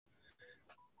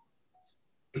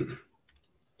Om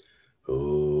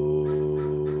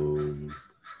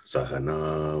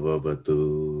Sahana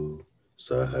Vavatu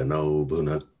Sahanau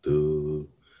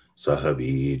Bhunaktu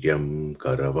Sahaviryam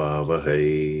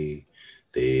Karavavahai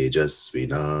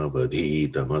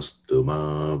Tejasvinavadhitamastu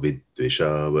ma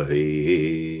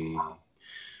Vidvishavahai.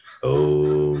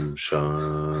 Om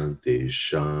Shanti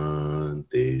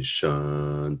Shanti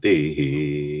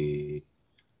Shanti.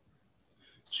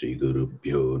 Shri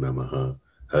Gurubhyo Namaha.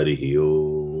 Harihi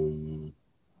Om.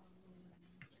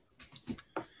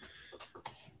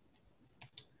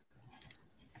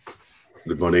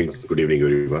 Good morning, good evening,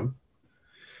 everyone.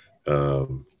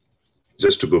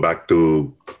 Just to go back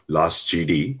to last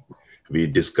GD, we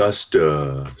discussed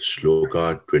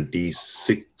shloka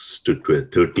 26 to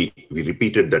 30. We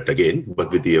repeated that again,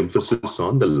 but with the emphasis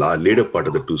on the later part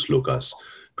of the two slokas,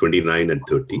 29 and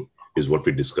 30 is what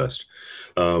we discussed.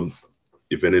 When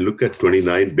I look at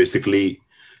 29, basically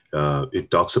it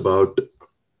talks about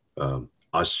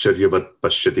Ascharyavat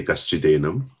pashyati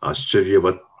kaschidenam,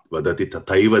 Ascharyavat vadati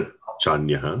tathaivat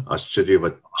chanyah,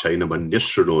 Ascharyavat chainamanya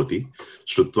shrunoti,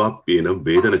 Shrutvapenam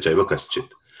vedana chaiva kaschit.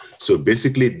 So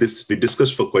basically this we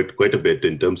discussed for quite a bit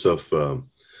in terms of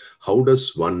how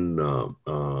does one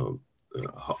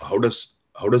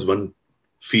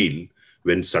feel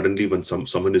when suddenly when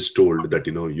someone is told that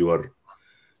you are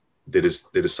there is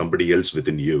somebody else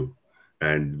within you,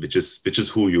 and which is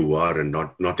who you are, and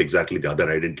not exactly the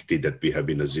other identity that we have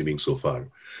been assuming so far.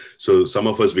 So some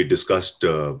of us, we discussed,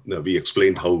 we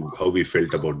explained how we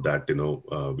felt about that.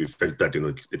 We felt that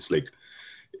it's like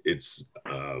it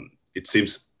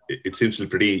seems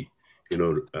pretty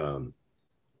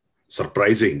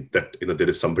surprising that there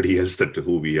is somebody else that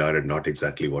who we are and not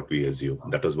exactly what we assume.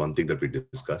 That was one thing that we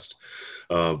discussed.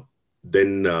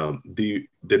 Then we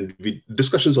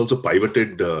discussions also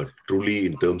pivoted truly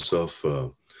in terms of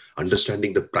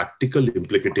understanding the practical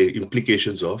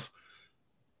implications of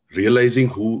realizing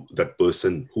who that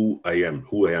person, who I am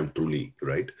truly,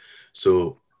 right?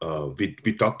 So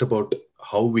we talked about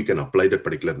how we can apply that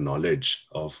particular knowledge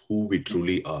of who we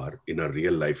truly are in our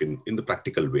real life in the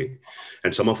practical way.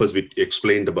 And some of us, we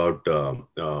explained about the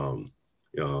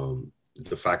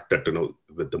fact that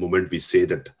with the moment we say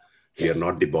that we are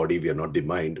not the body, we are not the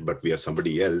mind, but we are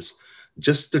somebody else,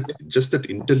 just that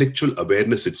intellectual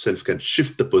awareness itself can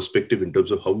shift the perspective in terms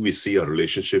of how we see our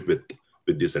relationship with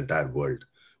this entire world,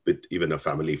 with even our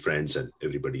family, friends, and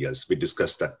everybody else. We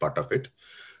discussed that part of it.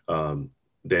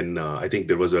 Then I think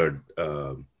there was a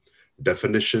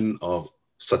definition of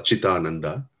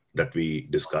Satchitananda that we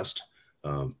discussed,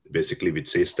 basically, which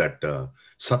says that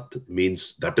Sat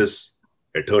means that is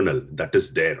eternal, that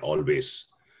is there always.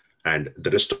 And the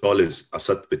rest all is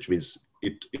Asat, which means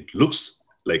it looks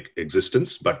like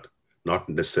existence, but not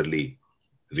necessarily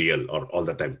real or all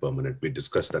the time permanent. We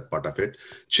discussed that part of it.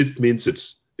 Chit means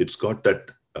it's got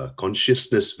that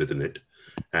consciousness within it.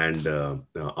 And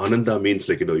Ananda means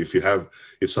like,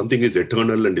 if something is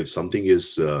eternal and if something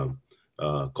is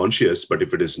conscious, but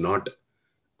if it is not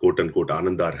quote unquote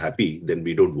Ananda or happy, then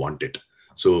we don't want it.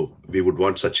 So we would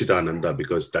want Satchitananda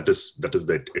because that is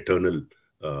that eternal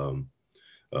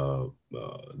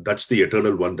that's the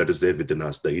eternal one that is there within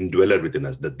us, the indweller within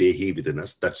us, the Dehi within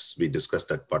us. We discussed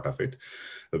that part of it.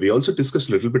 We also discussed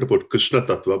a little bit about Krishna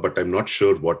Tattva, but I'm not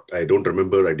sure I don't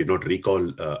remember. I did not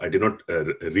recall. I did not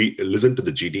listen to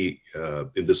the GD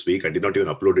in this week. I did not even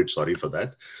upload it. Sorry for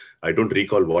that. I don't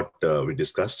recall what we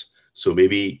discussed. So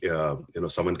maybe,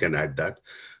 someone can add that.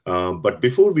 But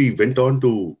before we went on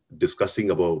to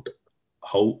discussing about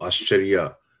how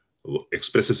Ascharya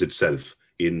expresses itself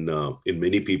in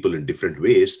many people in different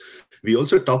ways, we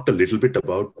also talked a little bit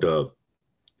about the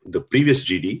previous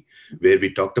GD, where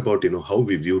we talked about how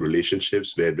we view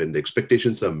relationships, where when the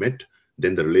expectations are met,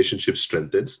 then the relationship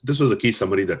strengthens. This was a key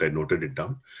summary that I noted it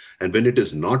down. And when it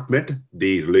is not met,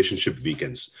 the relationship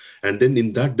weakens. And then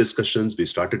in that discussions, we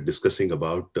started discussing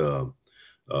about the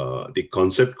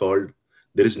concept called,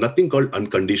 there is nothing called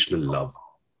unconditional love.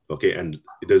 Okay, and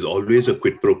there's always a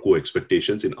quid pro quo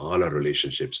expectations in all our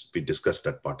relationships. We discussed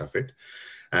that part of it.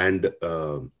 And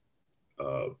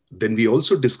then we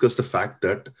also discussed the fact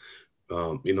that,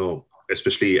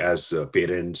 especially as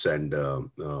parents and,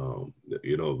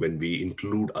 when we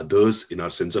include others in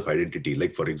our sense of identity,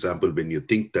 like, for example, when you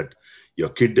think that your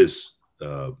kid is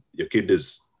a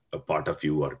part of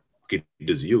you or kid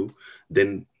is you,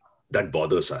 then that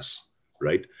bothers us,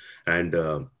 right? And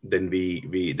then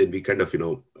we kind of,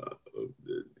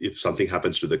 if something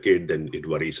happens to the kid, then it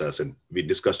worries us. And we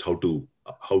discussed how to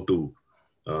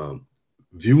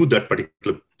view that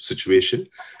particular situation.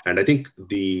 And I think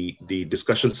the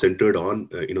discussion centered on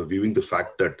viewing the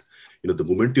fact that the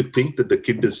moment you think that the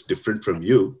kid is different from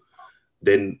you,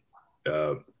 then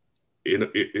uh,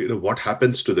 what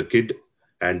happens to the kid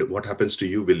and what happens to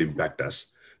you will impact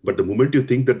us. But the moment you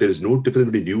think that there is no difference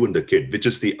between you and the kid, which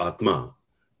is the Atma,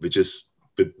 which is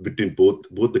between both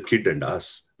the kid and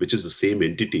us, which is the same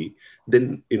entity,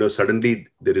 then suddenly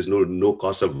there is no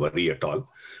cause of worry at all.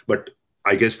 But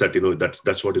I guess that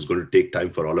that's what is going to take time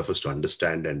for all of us to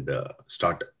understand and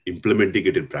start implementing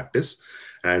it in practice.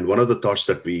 And one of the thoughts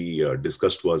that we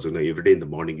discussed was, every day in the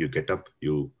morning you get up,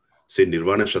 you say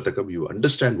Nirvana Shatakam, you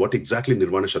understand what exactly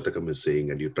Nirvana Shatakam is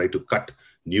saying, and you try to cut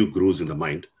new grooves in the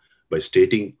mind by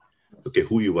stating, okay,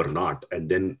 who you are not, and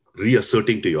then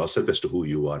reasserting to yourself as to who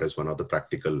you are as one of the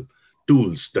practical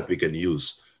tools that we can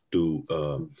use to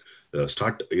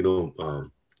start,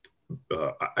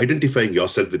 identifying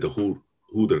yourself with the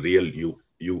who the real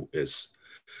you is.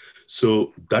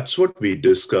 So that's what we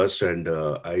discussed, and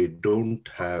I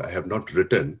have not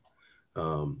written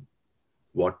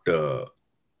what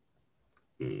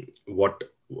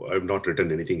I've not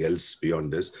written anything else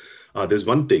beyond this. There's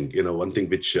one thing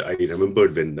which I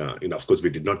remembered when, of course, we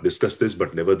did not discuss this,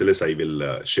 but nevertheless, I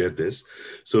will share this.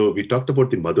 So we talked about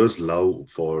the mother's love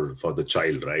for the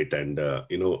child, right? And,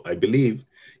 I believe,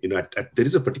 there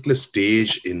is a particular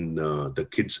stage in the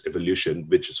kid's evolution,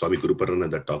 which Swami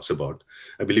Guruparananda talks about.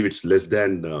 I believe it's less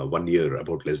than 1 year,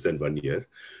 about less than 1 year,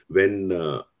 when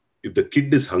if the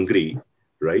kid is hungry,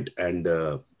 right? And,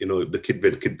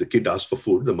 the kid asks for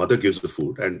food, the mother gives the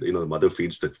food, and, the mother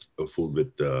feeds the food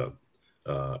with, to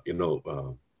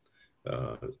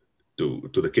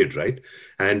the kid, right?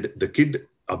 And the kid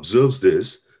observes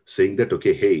this, saying that,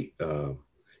 okay, hey,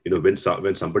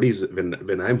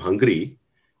 when I'm hungry,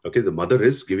 okay, the mother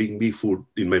is giving me food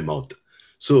in my mouth.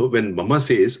 So when mama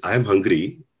says, I am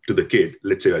hungry to the kid,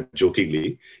 let's say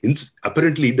jokingly,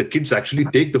 apparently the kids actually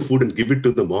take the food and give it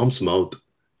to the mom's mouth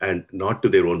and not to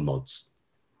their own mouths.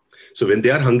 So when they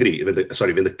are hungry, when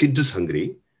the kid is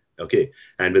hungry, okay,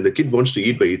 and when the kid wants to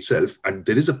eat by itself, and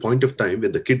there is a point of time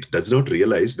when the kid does not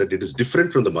realize that it is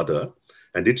different from the mother,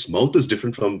 and its mouth is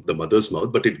different from the mother's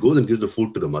mouth, but it goes and gives the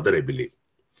food to the mother, I believe.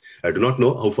 I do not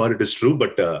know how far it is true,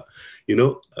 but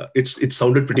it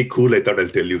sounded pretty cool. I thought I'll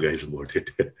tell you guys about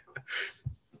it.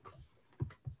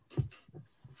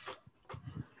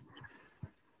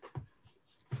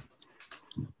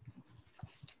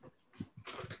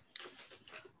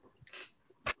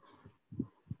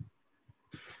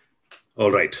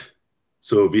 All right.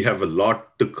 So we have a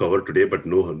lot to cover today, but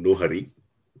no hurry.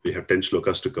 We have 10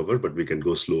 shlokas to cover, but we can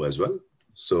go slow as well.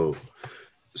 So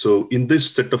in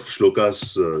this set of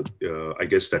shlokas, I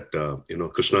guess that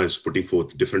Krishna is putting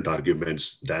forth different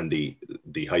arguments than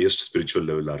the highest spiritual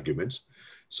level arguments.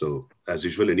 So as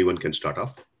usual, anyone can start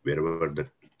off wherever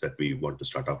that we want to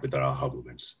start off with our aha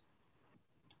moments.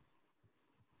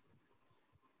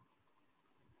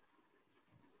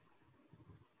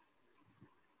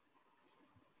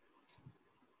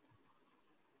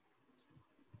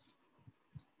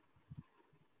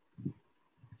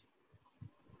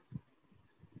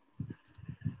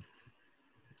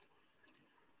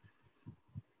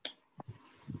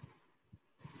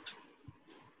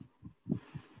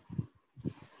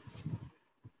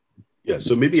 Yeah,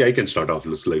 so maybe I can start off.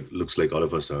 Looks like all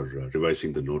of us are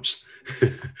revising the notes,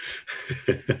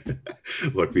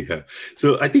 what we have.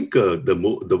 So I think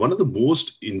the one of the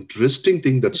most interesting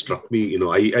thing that struck me,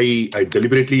 I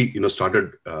deliberately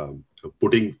started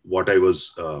putting what I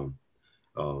was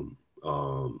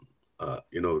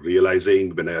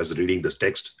realizing when I was reading this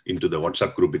text into the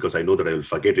WhatsApp group, because I know that I will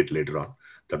forget it later on.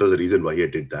 That was the reason why I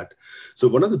did that. So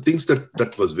one of the things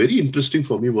that was very interesting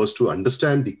for me was to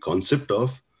understand the concept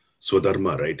of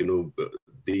Swadharma, right?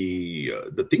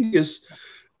 The thing is,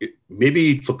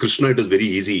 maybe for Krishna it is very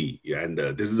easy, and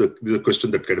this is a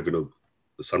question that kind of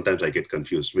sometimes I get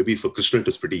confused. Maybe for Krishna it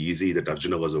is pretty easy that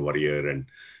Arjuna was a warrior, and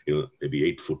maybe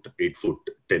 8 foot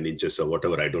 10 inches or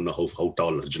whatever. I don't know how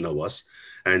tall Arjuna was,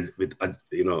 and with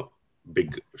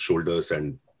big shoulders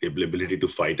and ability to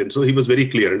fight, and so he was very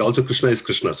clear. And also Krishna is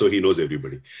Krishna, so he knows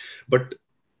everybody. But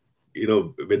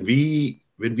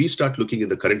when we start looking in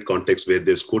the current context where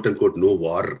there's quote unquote no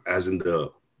war, as in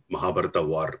the Mahabharata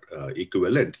war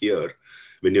equivalent here,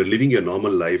 when you're living your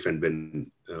normal life and when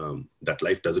that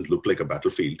life doesn't look like a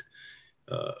battlefield,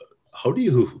 how do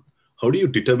you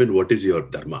determine what is your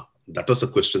dharma? That was a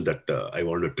question that I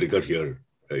want to trigger here.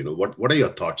 What are your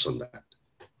thoughts on that?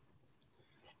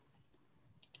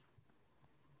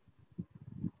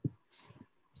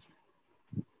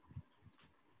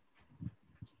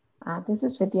 This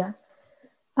is Vidya.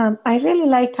 I really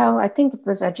liked how, I think it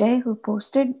was Ajay who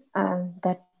posted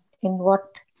that in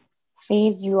what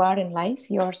phase you are in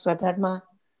life, your Swadharma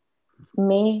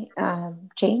may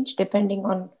change depending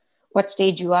on what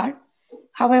stage you are.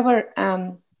 However,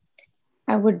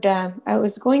 I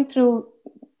was going through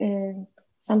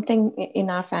something in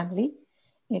our family.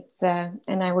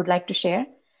 And I would like to share.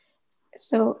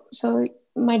 So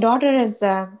my daughter is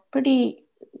pretty,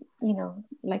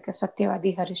 like a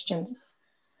Satyavadi Harishchandra.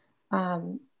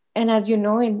 And as you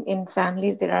know, in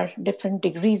families, there are different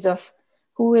degrees of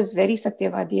who is very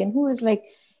Satyavadi and who is like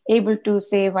able to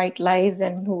say white lies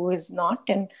and who is not,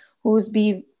 and who's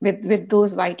be with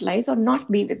those white lies or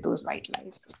not be with those white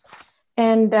lies.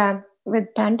 And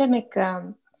with pandemic,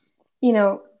 at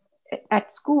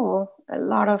school, a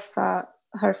lot of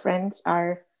her friends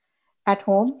are at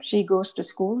home. She goes to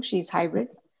school. She's hybrid.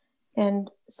 And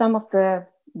some of the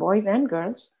boys and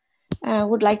girls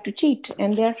would like to cheat,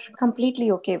 and they're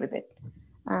completely okay with it.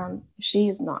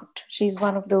 She's not. She's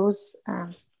one of those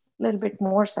little bit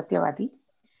more Satyavadi.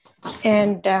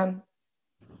 And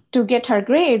to get her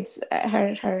grades,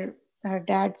 her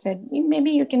dad said,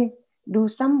 maybe you can do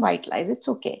some white lies. It's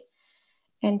okay.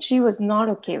 And she was not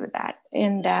okay with that.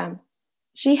 And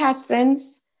she has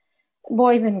friends,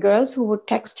 boys and girls, who would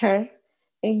text her,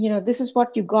 this is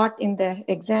what you got in the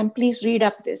exam. Please read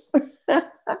up this.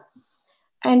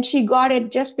 And she got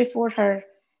it just before her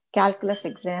calculus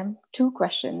exam, 2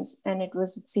 questions, and it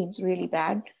seems really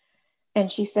bad.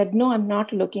 And she said, no, I'm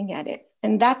not looking at it.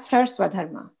 And that's her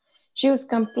Swadharma. She was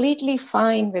completely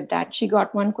fine with that. She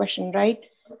got 1 question right,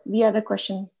 the other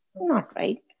question not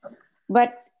right.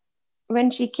 But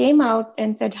when she came out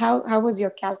and said, how was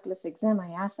your calculus exam? I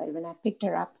asked her when I picked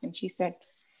her up, and she said,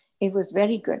 it was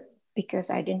very good because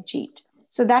I didn't cheat.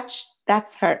 So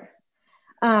that's her.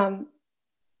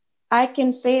 I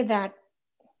can say that,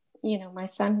 my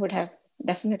son would have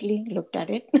definitely looked at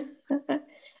it.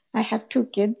 I have 2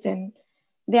 kids and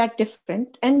they are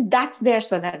different, and that's their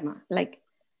Swadharma.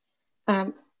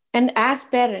 And as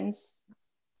parents,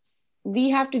 we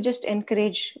have to just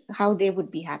encourage how they would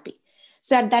be happy.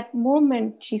 So at that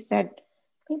moment, she said,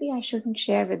 maybe I shouldn't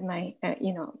share with my,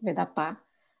 with Appa,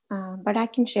 but I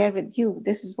can share with you.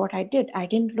 This is what I did. I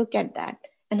didn't look at that.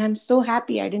 And I'm so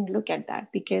happy I didn't look at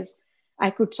that because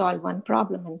I could solve 1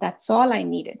 problem and that's all I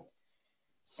needed.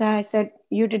 So I said,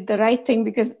 you did the right thing,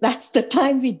 because that's the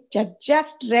time we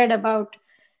just read about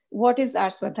what is our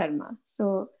Swadharma.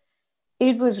 So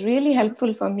it was really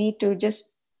helpful for me to just,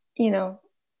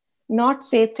 not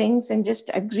say things and just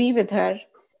agree with her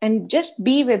and just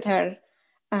be with her.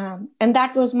 And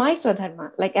that was my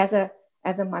Swadharma, like as a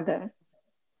mother.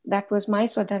 That was my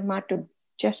Swadharma, to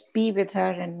just be with her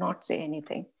and not say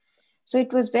anything. So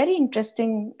it was very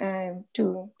interesting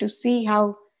to see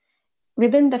how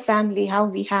within the family, how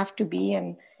we have to be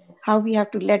and how we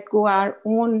have to let go our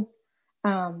own,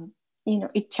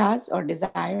 ichhas or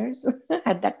desires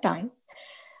at that time,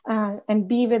 and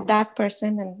be with that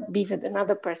person and be with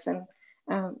another person.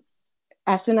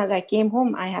 As soon as I came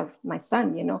home, I have my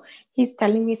son, he's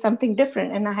telling me something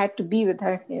different and I had to be with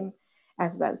him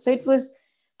as well. So it was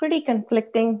pretty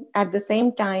conflicting at the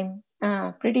same time,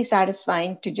 pretty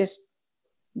satisfying to just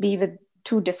be with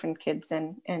 2 different kids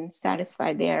and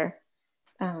satisfy their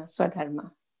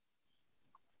Swadharma.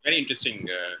 Very interesting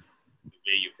the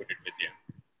way you put it, Vidya.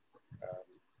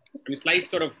 Slight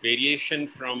sort of variation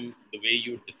from the way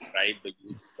you describe the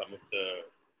use of some of the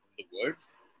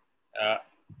words.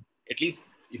 At least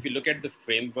if you look at the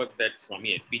framework that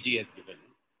Swami SPG has given,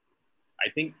 I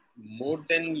think more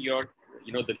than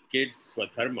the kids'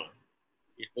 Swadharma,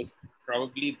 it was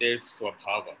probably their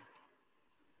Swabhava,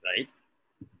 right?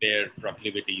 Their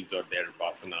proclivities or their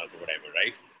vasanas or whatever,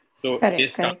 right? So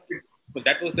so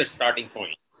that was their starting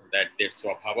point, that their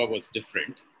Swabhava was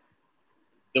different.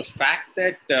 The fact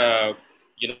that,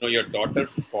 your daughter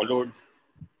followed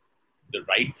the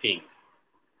right thing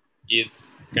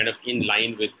is kind of in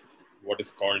line with what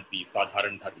is called the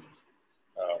Sadharan Dharma,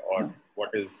 or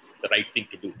what is the right thing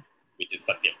to do, which is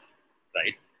Satyam,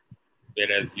 right?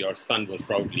 Whereas your son was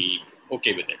probably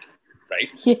okay with it,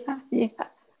 right? Yeah.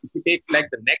 If you take like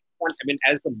the next one,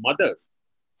 as the mother,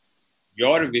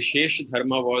 your Vishesh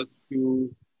Dharma was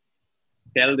to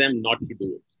tell them not to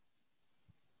do it,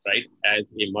 right?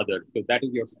 As a mother, because that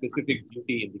is your specific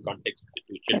duty in the context of the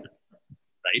 2 children,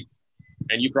 right?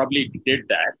 And you probably did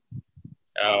that.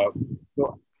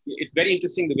 So it's very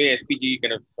interesting the way SPG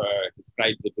kind of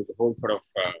describes it. There's a whole sort of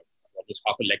almost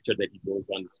half a lecture that he goes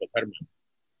on Swadharmas.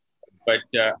 But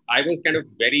I was kind of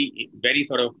very, very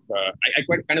sort of, I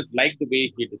quite kind of like the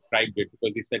way he described it,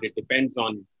 because he said it depends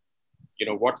on,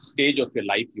 what stage of your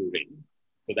life you're in.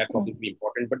 So that's obviously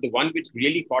important. But the one which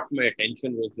really caught my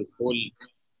attention was this whole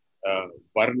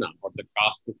Varna or the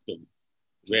caste system,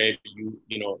 where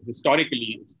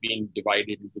historically it's been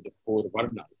divided into the 4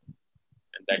 varnas,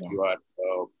 and that you are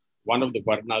one of the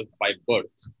varnas by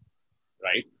birth,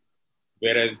 right?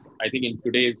 Whereas I think in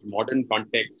today's modern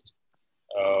context,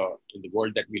 in the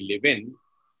world that we live in,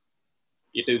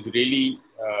 it is really,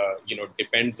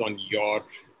 depends on your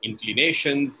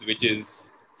inclinations, which is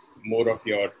more of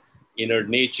your inner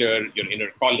nature, your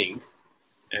inner calling.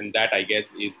 And that, I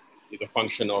guess, is a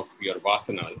function of your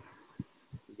vasanas,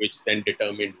 which then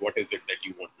determine what is it that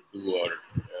you want to do, or,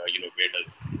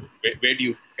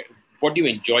 what do you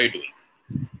enjoy doing?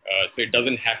 So it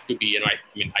doesn't have to be,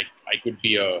 I could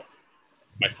be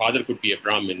my father could be a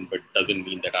Brahmin, but doesn't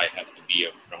mean that I have to be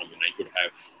a Brahmin. I could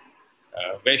have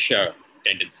Vaishya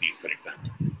tendencies, for example.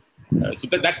 So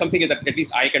that's something that at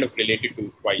least I kind of related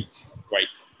to quite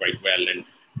well, and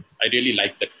I really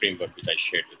like that framework which I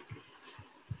shared with you.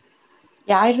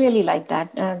 Yeah, I really like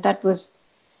that. That was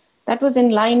in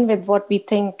line with what we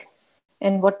think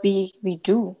and what we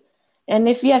do. And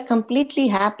if we are completely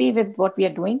happy with what we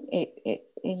are doing,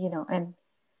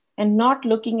 and not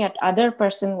looking at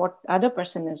what other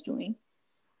person is doing,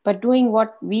 but doing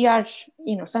what we are,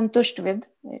 santusht with,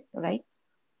 right?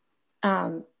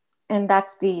 And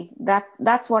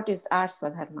that's what is our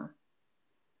Swadharma.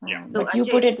 Yeah. So but you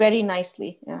put it very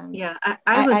nicely.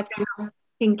 I was kind of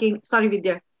thinking, sorry,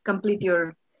 Vidya, complete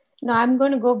your... No, I'm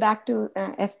going to go back to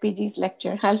SPG's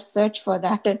lecture. I'll search for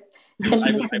that and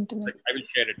listen to it. I will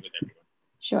share it with everyone.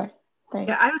 Sure. Thanks.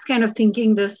 Yeah, I was kind of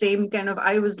thinking the same kind of,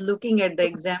 I was looking at the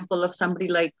example of somebody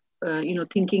like,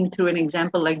 thinking through an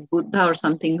example like Buddha or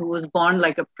something, who was born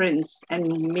like a prince, and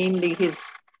mainly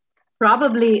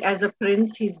probably as a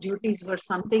prince, his duties were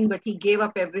something, but he gave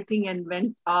up everything and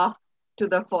went off to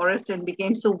the forest and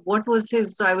became, so what was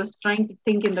his, so I was trying to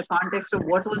think in the context of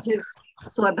what was his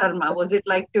Swadharma. Was it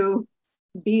like to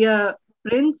be a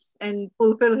prince and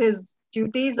fulfill his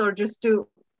duties, or just to,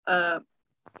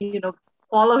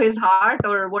 follow his heart,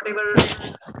 or whatever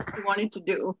he wanted to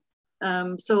do?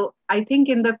 So I think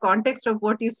in the context of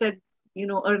what you said,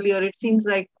 earlier, it seems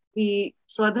like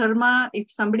Swadharma,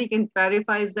 if somebody can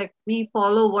clarify, is like we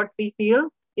follow what we feel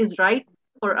is right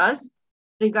for us,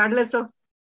 regardless of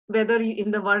whether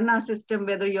in the Varna system,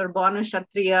 whether you're born a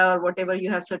Kshatriya or whatever, you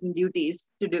have certain duties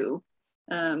to do.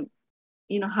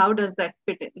 How does that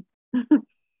fit in?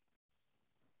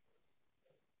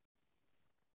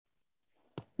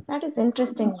 That is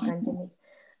interesting, Ranjani.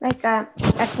 Like,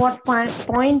 at what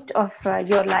point of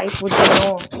your life would you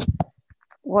know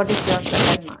what is your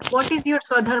Swadharma? What is your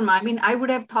Swadharma? I mean, I would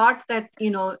have thought that,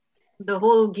 the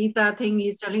whole Gita thing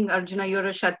is telling Arjuna, you're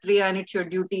a Kshatriya and it's your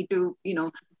duty to,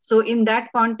 so in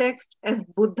that context, as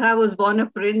Buddha was born a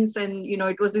prince and,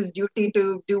 it was his duty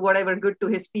to do whatever good to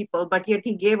his people, but yet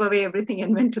he gave away everything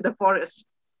and went to the forest.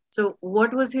 So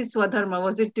what was his Swadharma?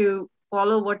 Was it to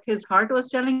follow what his heart was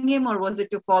telling him, or was it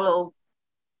to follow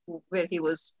where he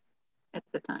was at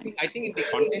the time? I think in the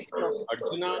context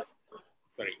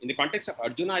of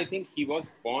Arjuna, I think he was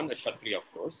born a Kshatriya,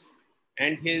 of course,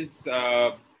 and his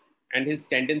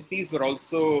tendencies were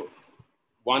also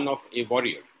one of a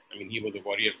warrior. I mean, he was a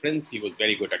warrior prince. He was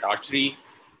very good at archery.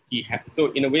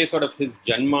 So in a way, sort of his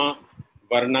Janma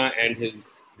Varna and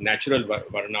his natural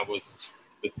Varna was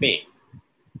the same.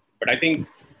 But I think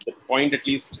the point, at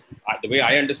least the way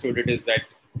I understood it, is that,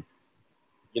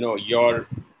 your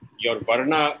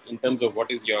Varna, in terms of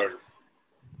what is your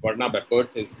Varna by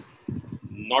birth, is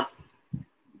not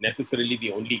necessarily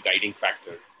the only guiding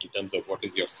factor. In terms of what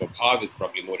is your Swabhav is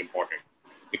probably more important,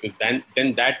 because then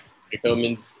that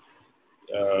determines,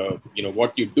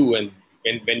 what you do. And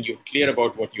when you're clear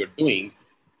about what you're doing,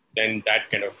 then that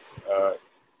kind of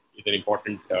is an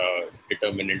important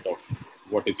determinant of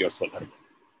what is your Swadharma.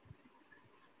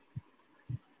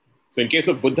 So in case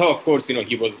of Buddha, of course,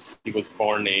 he was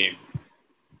born a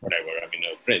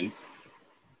prince,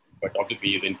 but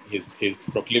obviously his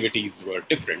proclivities were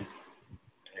different,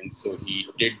 and so he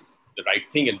did the right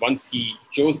thing. And once he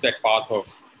chose that path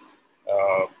of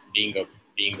being a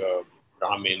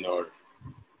Brahmin or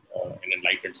an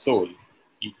enlightened soul,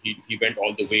 he went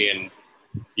all the way and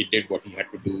he did what he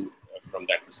had to do from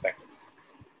that perspective.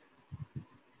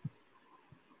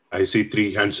 I see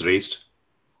 3 hands raised,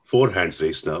 4 hands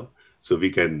raised now. So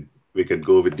we can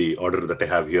go with the order that I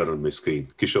have here on my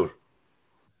screen. Kishore.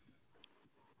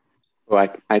 Oh,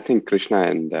 I think Krishna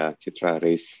and Chitra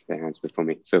raised their hands before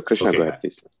me. So Krishna, go ahead,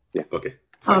 please. Yeah. Okay.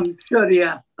 Sure.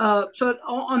 Yeah. So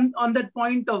on that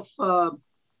point of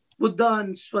Buddha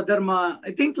and Swadharma,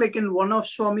 I think like in one of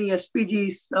Swami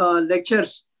SPG's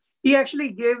lectures, he actually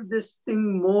gave this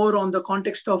thing more on the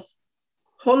context of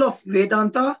whole of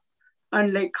Vedanta,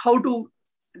 and like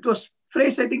it was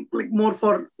phrase, I think, like more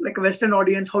for like a Western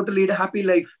audience, how to lead a happy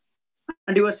life.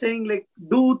 And he was saying like,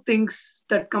 do things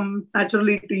that come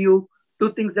naturally to you,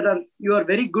 do things that you are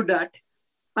very good at.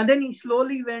 And then he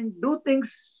slowly went, do things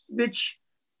which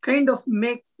kind of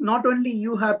make not only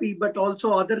you happy, but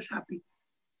also others happy.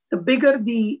 The bigger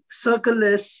the circle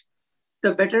is,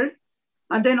 the better.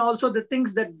 And then also the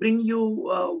things that bring you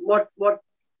what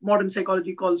modern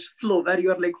psychology calls flow, where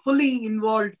you're like fully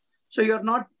involved. So you're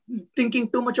not thinking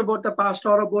too much about the past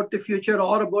or about the future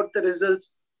or about the results.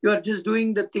 You are just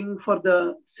doing the thing for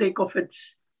the sake of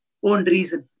its own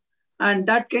reason. And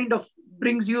that kind of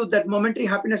brings you that momentary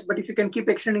happiness. But if you can keep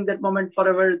extending that moment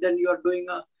forever, then you are doing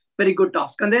a very good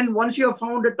task. And then once you have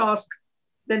found a task,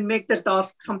 then make the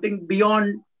task something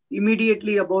beyond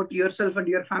immediately about yourself and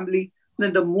your family.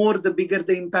 Then the more, the bigger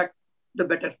the impact, the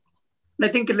better. And I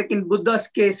think like in Buddha's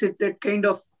case, it kind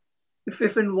of,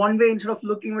 if in one way, instead of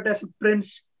looking at it as a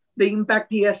prince, the impact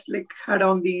he has like had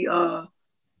on the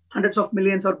hundreds of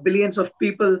millions or billions of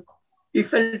people, he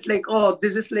felt like, oh,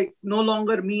 this is like no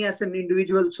longer me as an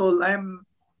individual soul. I am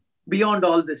beyond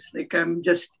all this. Like I'm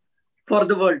just for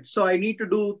the world. So I need to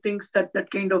do things that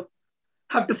kind of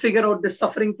have to figure out the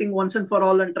suffering thing once and for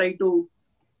all and try to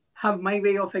have my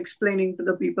way of explaining to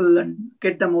the people and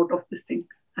get them out of this thing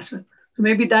as well. So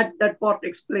maybe that part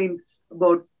explains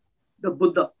about the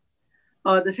Buddha.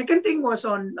 The second thing was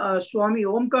on Swami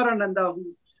Omkarananda,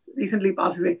 who recently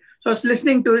passed away. So I was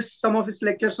listening to some of his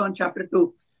lectures on chapter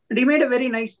 2. And he made a very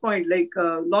nice point. Like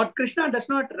Lord Krishna does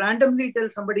not randomly tell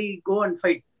somebody, go and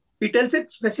fight. He tells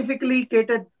it specifically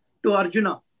catered to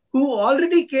Arjuna, who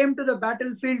already came to the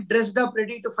battlefield dressed up,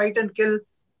 ready to fight and kill.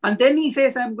 And then he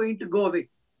says, I'm going to go away.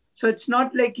 So it's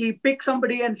not like he picked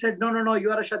somebody and said, no, you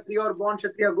are a Kshatriya or born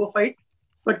Kshatriya, go fight.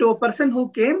 But to a person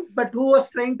who came, but who was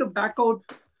trying to back out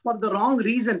for the wrong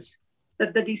reasons,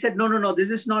 that he said, no, this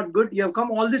is not good. You have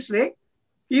come all this way.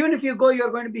 Even if you go,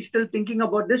 you're going to be still thinking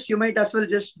about this. You might as well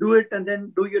just do it and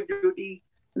then do your duty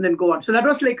and then go on. So that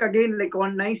was like, again, like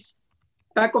one nice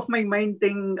back of my mind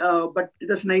thing, but it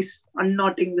was nice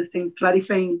unknotting this thing,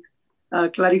 clarifying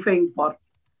part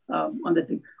on the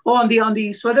thing. Oh, on the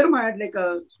Swadharma, I had like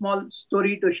a small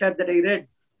story to share that I read.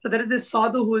 So there is this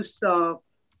sadhu who is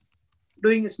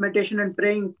doing his meditation and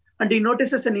praying, and he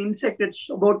notices an insect. It's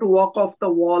about to walk off the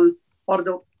wall or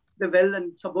the well,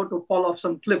 and it's about to fall off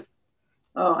some cliff.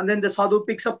 And then the sadhu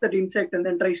picks up that insect and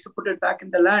then tries to put it back in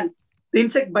the land. The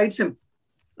insect bites him.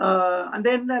 And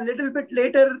then a little bit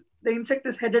later, the insect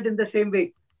is headed in the same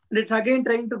way. And it's again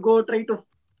trying to,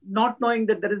 not knowing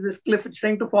that there is this cliff, it's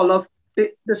trying to fall off.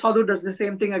 The sadhu does the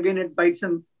same thing again, it bites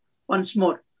him once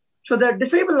more. So the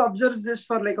disciple observes this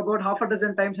for like about half a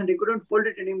dozen times and he couldn't hold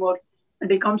it anymore. And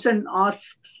he comes and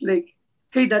asks like,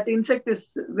 hey, that insect is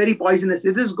very poisonous.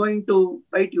 It is going to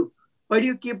bite you. Why do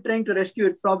you keep trying to rescue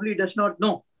it? Probably does not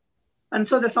know. And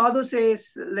so the sadhu says,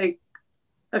 like,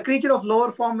 a creature of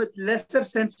lower form with lesser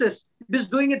senses, it is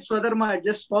doing its Swadharma. It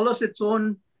just follows its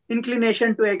own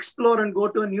inclination to explore and go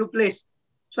to a new place.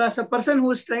 So as a person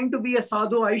who is trying to be a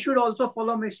sadhu, I should also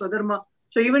follow my Swadharma.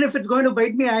 So even if it's going to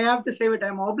bite me, I have to save it.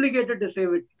 I'm obligated to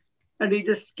save it. And he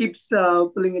just keeps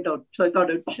pulling it out. So I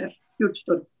thought I'd share. Huge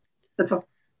story. That's all.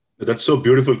 That's so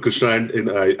beautiful, Krishna. And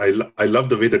I love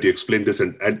the way that you explained this.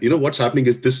 And you know, what's happening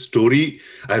is this story,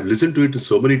 I've listened to it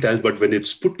so many times, but when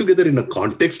it's put together in a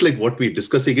context like what we're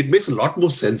discussing, it makes a lot more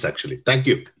sense, actually. Thank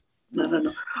you.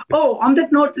 No. Oh, on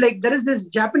that note, like there is this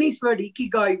Japanese word,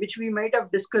 ikigai, which we might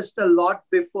have discussed a lot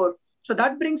before. So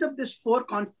that brings up this four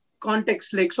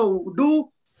contexts. Like, so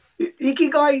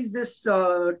ikigai is this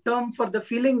term for the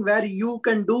feeling where you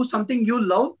can do something you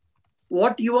love,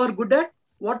 what you are good at,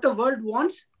 what the world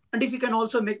wants, and if you can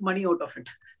also make money out of it.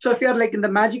 So if you're like in the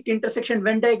magic intersection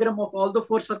Venn diagram of all the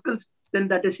four circles, then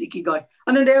that is ikigai.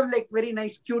 And then they have like very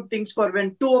nice, cute things for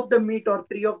when two of them meet or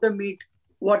three of them meet,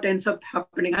 what ends up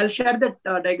happening. I'll share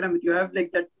that diagram with you. I have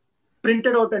like that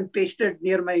printed out and pasted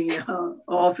near my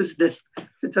office desk.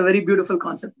 It's a very beautiful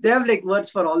concept. They have like words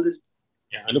for all this.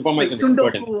 Yeah, Anupama like is an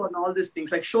expert in Sundoku and all these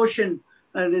things, like Shoshin.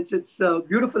 And it's a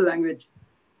beautiful language.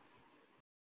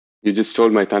 You just stole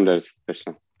my thunder,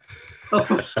 Krishna.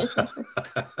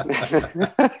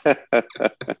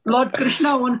 Lord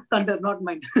Krishna wants thunder, not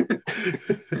mine.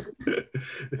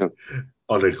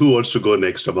 All right. Who wants to go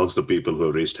next amongst the people who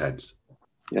have raised hands?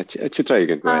 Yeah, Chitra, you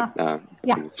can go ahead.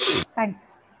 Yeah,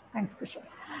 thanks, Krishna.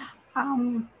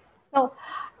 So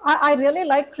I really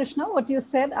like, Krishna, what you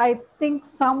said. I think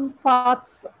some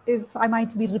parts I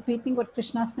might be repeating what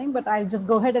Krishna is saying, but I'll just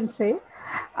go ahead and say.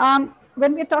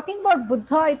 When we're talking about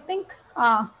Buddha, I think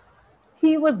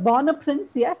he was born a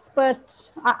prince, yes,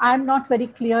 but I'm not very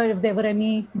clear if there were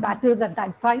any battles at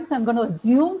that time. So I'm going to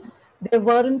assume There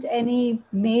weren't any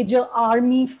major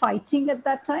army fighting at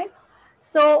that time.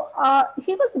 So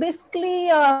he was basically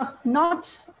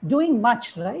not doing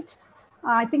much, right?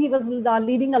 I think he was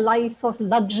leading a life of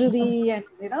luxury and,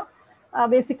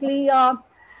 basically.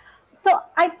 So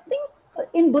I think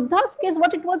in Buddha's case,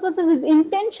 what it was his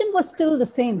intention was still the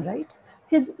same, right?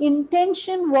 His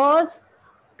intention was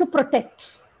to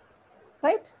protect,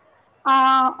 right?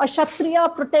 A Kshatriya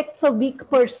protects a weak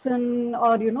person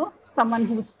or, someone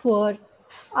who's poor.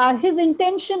 His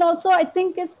intention also, I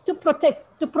think, is to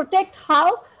protect. To protect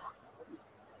how?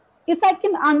 If I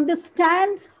can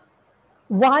understand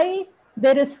why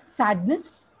there is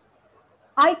sadness,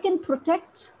 I can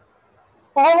protect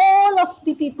all of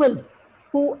the people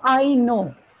who I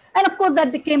know. And of course,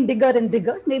 that became bigger and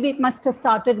bigger. Maybe it must have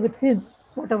started with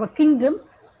his whatever kingdom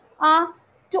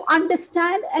to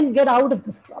understand and get out of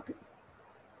this problem,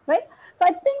 right? So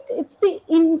I think it's the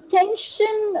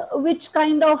intention which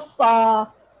kind of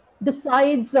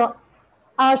decides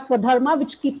our Swadharma,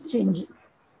 which keeps changing.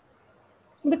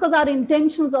 Because our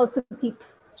intentions also keep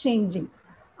changing.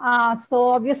 So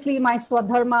obviously my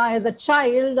Swadharma as a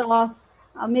child,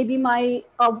 maybe my,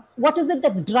 what is it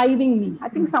that's driving me? I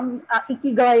think some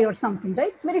Ikigai or something, right?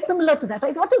 It's very similar to that,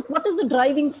 right? What is the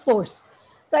driving force?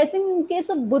 So I think in case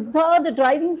of Buddha, the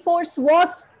driving force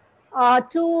was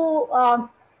to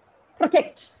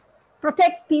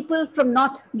protect people from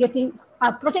not getting,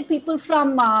 protect people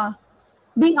from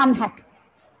being unhappy.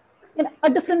 A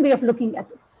different way of looking at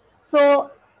it.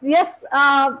 So yes,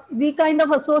 we kind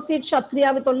of associate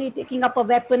Kshatriya with only taking up a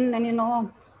weapon and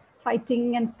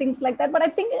fighting and things like that. But I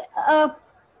think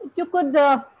you could,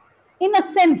 in a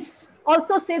sense,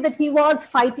 also say that he was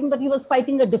fighting, but he was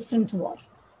fighting a different war.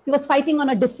 He was fighting on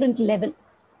a different level.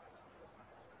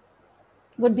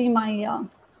 Would be my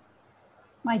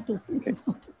my 2 cents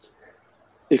about it.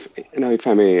 If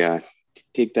I may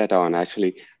take that on,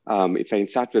 actually, if I can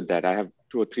start with that, I have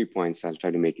 2 or 3 points. I'll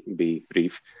try to be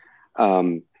brief.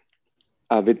 In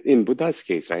Buddha's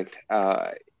case, right,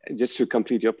 just to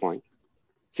complete your point,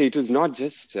 see, it was not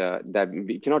just that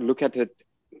we cannot look at it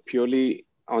purely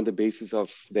on the basis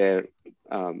of their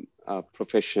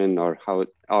profession or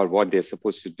what they're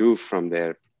supposed to do from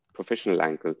their professional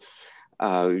angle.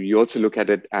 You also look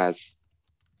at it as,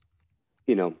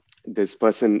 this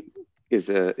person is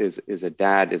a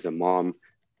dad, is a mom,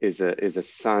 is a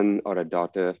son or a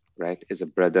daughter, right? Is a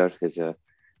brother, is a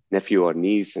nephew or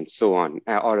niece, and so on,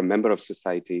 or a member of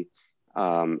society.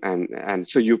 And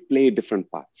so you play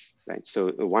different parts, right?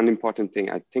 So one important thing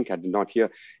I think I did not hear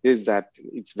is that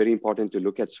it's very important to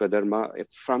look at Swadharma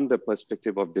from the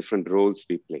perspective of different roles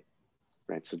we play,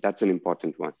 right? So that's an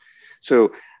important one.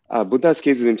 So Buddha's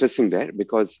case is interesting there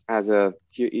because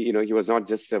he was not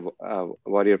just a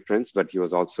warrior prince, but he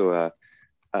was also a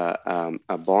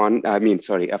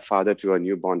father to a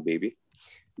newborn baby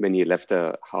when he left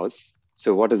the house.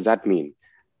 So what does that mean?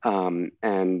 And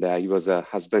he was a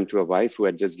husband to a wife who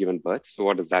had just given birth. So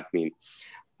what does that mean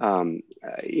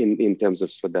in terms of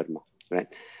Swadharma, right?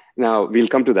 Now we'll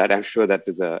come to that. I'm sure that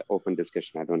is an open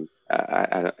discussion.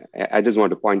 I just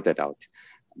want to point that out,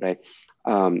 right?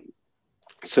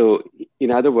 So in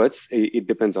other words, it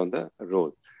depends on the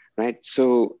role, right?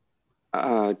 So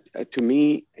to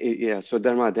me,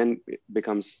 Swadharma then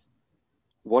becomes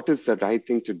what is the right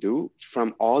thing to do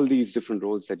from all these different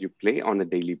roles that you play on a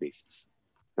daily basis,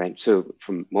 right? So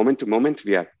from moment to moment,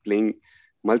 we are playing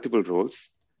multiple roles.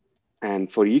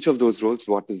 And for each of those roles,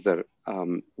 what is the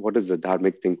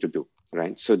dharmic thing to do,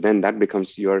 right? So then that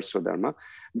becomes your Swadharma,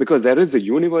 because there is a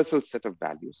universal set of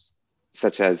values,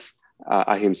 such as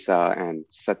ahimsa and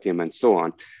satyam and so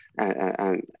on.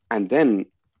 And then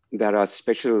there are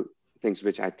special things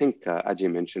which I think Ajay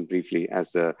mentioned briefly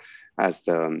as the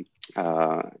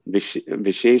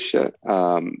Vishesha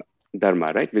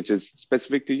Dharma, right? Which is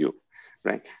specific to you,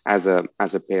 right? As a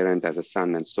parent, as a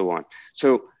son, and so on.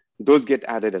 So those get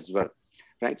added as well,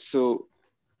 right? So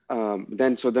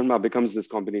then Swadharma becomes this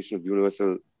combination of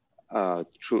universal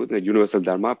truth, the universal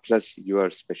Dharma plus your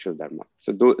special Dharma.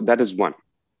 So that is one,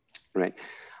 right?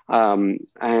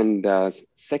 And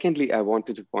secondly, I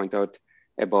wanted to point out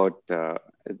about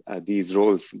these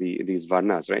roles, these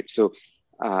varnas, right? So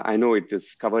I know it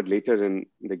is covered later in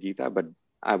the Gita, but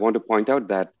I want to point out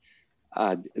that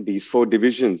these 4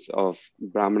 divisions of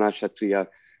Brahmana, Kshatriya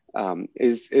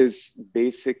is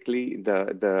basically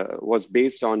was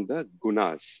based on the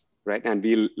gunas, right? And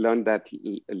we'll learn that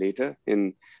later.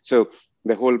 So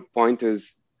the whole point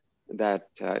is that,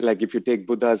 like if you take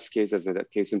Buddha's case as a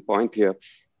case in point here,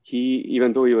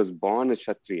 even though he was born a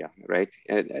Kshatriya, right?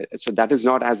 So that is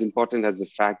not as important as the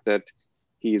fact that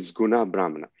he is guna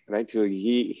Brahmana, right? So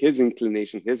his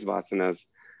inclination, his vasanas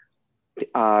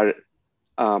are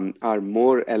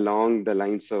more along the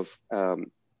lines of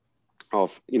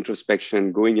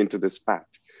introspection, going into this path,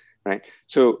 right?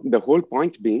 So the whole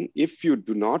point being, if you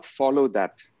do not follow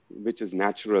that, which is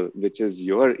natural, which is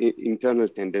your internal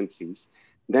tendencies,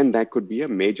 then that could be a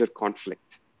major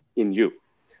conflict in you,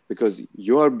 because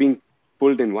you are being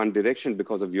pulled in one direction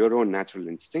because of your own natural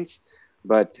instincts,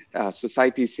 but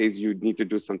society says you need to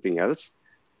do something else.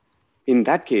 In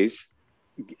that case,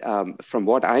 from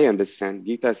what I understand,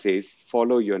 Gita says,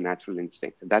 follow your natural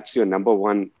instinct. That's your number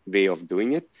one way of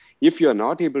doing it. If you're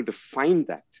not able to find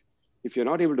that, if you're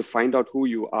not able to find out who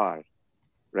you are,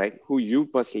 right, who you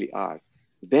personally are,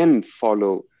 then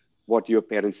follow what your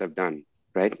parents have done,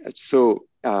 right? So,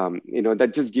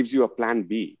 that just gives you a plan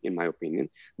B, in my opinion.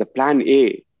 The plan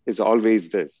A is always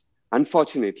this.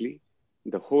 Unfortunately,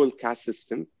 the whole caste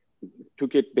system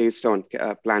took it based on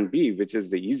plan B, which is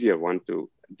the easier one to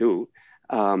do,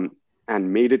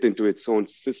 and made it into its own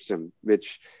system,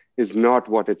 which is not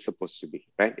what it's supposed to be,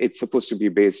 right? It's supposed to be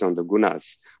based on the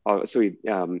gunas.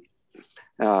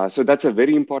 So that's a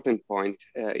very important point.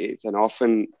 It's an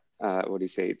often,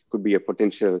 it could be a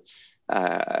potential,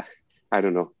 I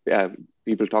don't know,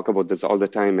 people talk about this all the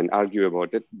time and argue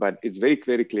about it, but it's very,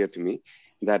 very clear to me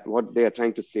that what they are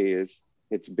trying to say is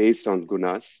it's based on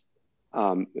gunas,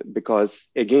 because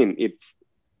again,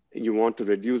 you want to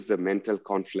reduce the mental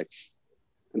conflicts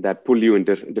that pull you in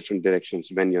different directions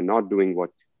when you're not doing what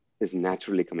is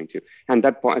naturally coming to you. And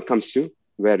that point comes to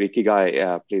where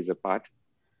Ikigai plays a part,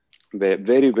 where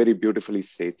very, very beautifully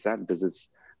states that this is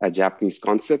a Japanese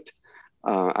concept.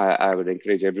 I would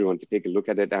encourage everyone to take a look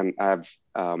at it. And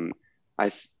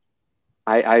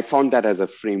I found that as a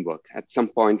framework. At some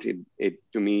point,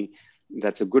 to me,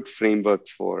 that's a good framework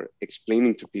for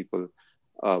explaining to people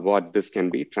what this can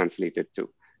be translated to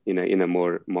in a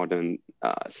more modern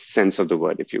sense of the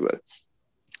word, if you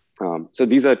will. So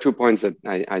these are 2 points that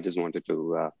I just wanted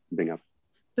to bring up.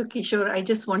 So Kishore, I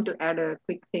just want to add a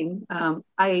quick thing.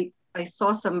 I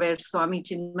saw somewhere Swami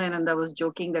Chinmayananda was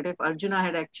joking that if Arjuna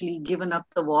had actually given up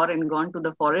the war and gone to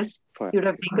the forest, he would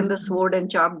have taken the sword and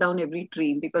chopped down every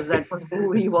tree, because that was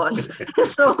who he was.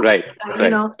 So, right.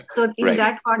 So in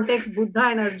that context, Buddha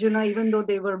and Arjuna, even though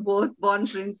they were both born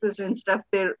princes and stuff,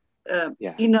 their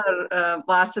inner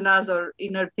vasanas or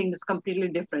inner things completely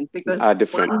different, because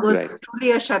one was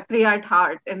truly a Kshatriya at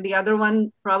heart and the other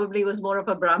one probably was more of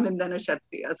a Brahmin than a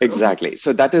Kshatriya. So. Exactly.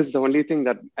 So that is the only thing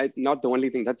not the only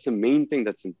thing, that's the main thing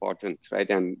that's important, right?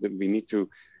 And we need to,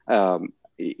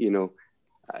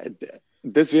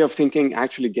 this way of thinking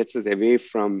actually gets us away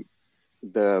from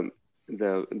the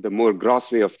more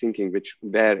gross way of thinking, which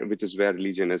is where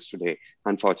religion is today,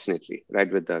 unfortunately,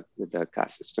 right? With the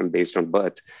caste system based on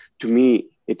birth. To me,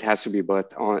 it has to be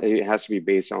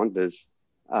based on this,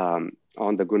 on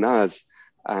the gunas,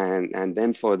 and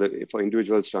then for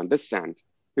individuals to understand,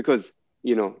 because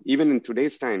even in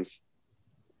today's times,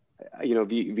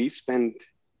 we spend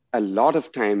a lot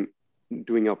of time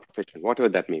doing our profession, whatever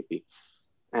that may be,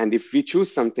 and if we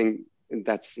choose something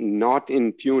that's not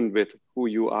in tune with who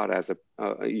you are as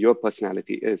your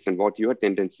personality is and what your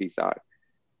tendencies are,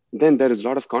 then there is a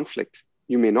lot of conflict.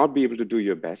 You may not be able to do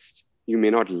your best. You may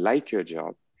not like your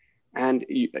job, and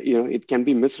it can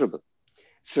be miserable.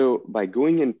 So by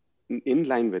going in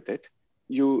line with it,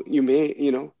 you may,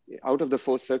 out of the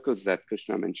 4 circles that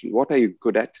Krishna mentioned, what are you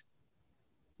good at?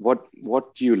 What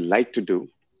do you like to do?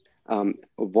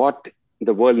 What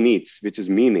the world needs, which is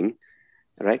meaning,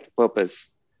 right? Purpose.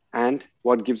 And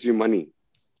what gives you money,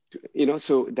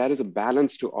 so there is a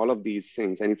balance to all of these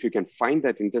things. And if you can find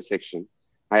that intersection,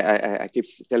 I keep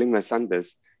telling my son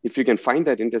this, if you can find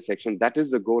that intersection, that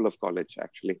is the goal of college,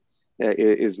 actually.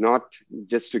 Is not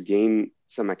just to gain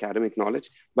some academic knowledge,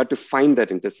 but to find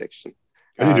that intersection.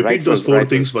 Can you repeat those 4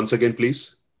 things once again,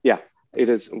 please? Yeah, it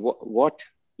is what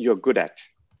you're good at,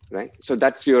 right? So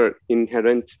that's your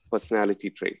inherent personality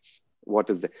traits. What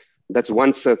is that? That's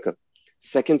one circle.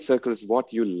 Second circle is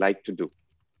what you like to do,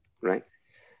 right?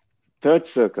 Third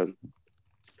circle,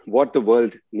 what the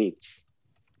world needs,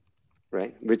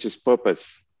 right? Which is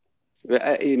purpose.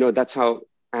 That's how.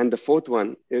 And the fourth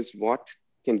one is what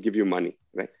can give you money,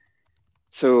 right?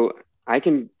 So I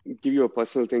can give you a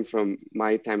personal thing from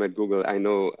my time at Google. I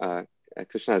know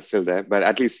Krishna is still there, but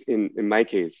at least in my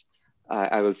case,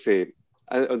 I will say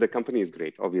the company is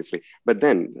great, obviously. But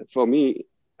then for me,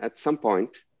 at some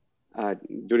point,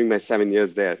 during my 7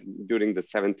 years there, during the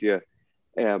 7th year,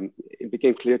 it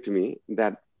became clear to me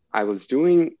that I was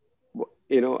doing,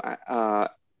 I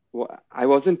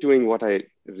wasn't doing what I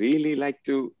really like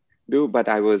to do, but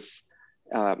I was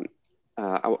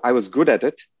good at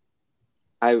it.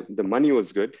 The money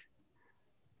was good.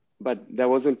 but there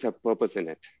wasn't a purpose in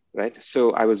it, right?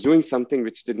 So I was doing something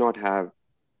which did not have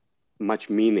much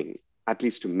meaning, at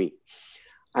least to me.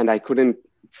 And I couldn't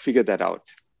figure that out.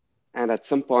 And at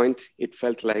some point, it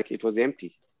felt like it was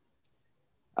empty.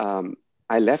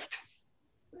 I left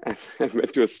and I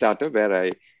went to a startup where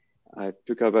I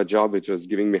took up a job which was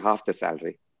giving me half the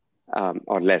salary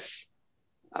or less,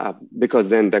 because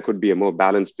then there could be a more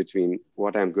balance between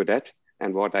what I'm good at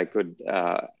and what I could,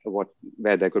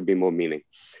 where there could be more meaning.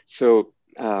 So,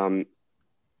 yeah,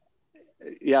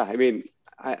 I mean,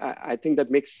 I think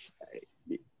that makes,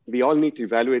 we all need to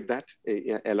evaluate that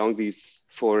along these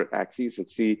 4 axes and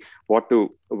see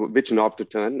which knob to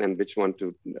turn and which one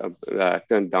to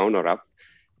turn down or up.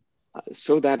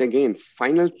 So that again,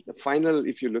 final,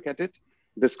 if you look at it,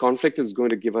 this conflict is going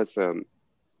to give us,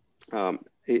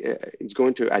 it's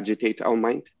going to agitate our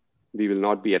mind. We will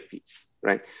not be at peace,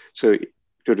 right? So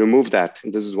to remove that,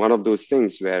 this is one of those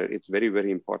things where it's very,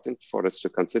 very important for us to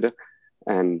consider,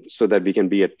 and so that we can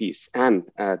be at peace. And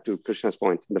to Krishna's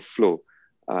point, the flow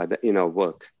in our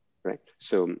work, right?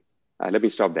 So let me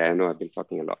stop there. I know I've been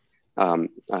talking a lot.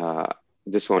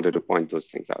 Just wanted to point those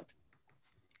things out.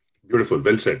 Beautiful,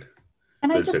 well said. Can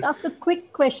I just ask a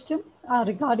quick question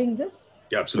regarding this?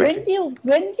 Yeah, absolutely.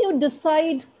 When do you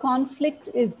decide conflict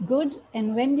is good,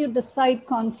 and when do you decide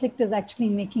conflict is actually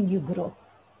making you grow?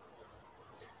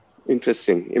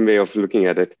 Interesting in way of looking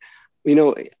at it. You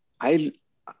know, I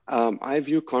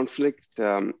view conflict,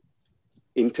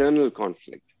 internal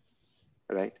conflict,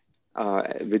 right,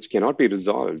 which cannot be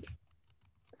resolved,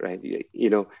 right? You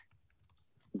know,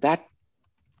 that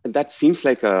seems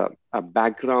like a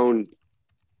background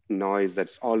noise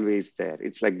that's always there.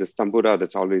 It's like this tambura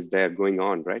that's always there going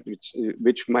on, right?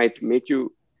 Which might make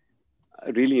you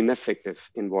really ineffective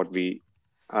in what we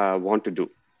want to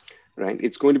do, right?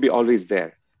 It's going to be always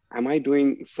there. Am I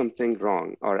doing something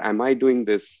wrong, or am I doing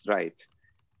this right?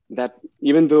 That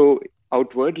even though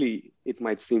outwardly it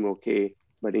might seem okay,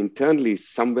 but internally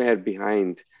somewhere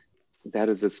behind, there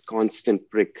is this constant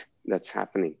prick that's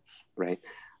happening, right?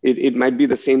 It might be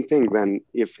the same thing when,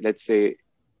 if let's say,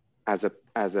 as a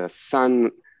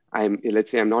son, let's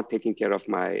say I'm not taking care of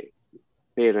my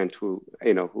parent who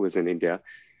is in India.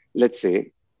 Let's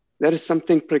say there is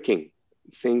something pricking,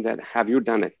 saying that, have you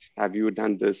done it? Have you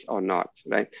done this or not,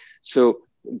 right? So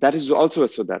that is also a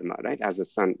Swadharma, right? As a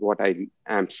son, what I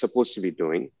am supposed to be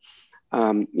doing.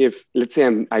 If let's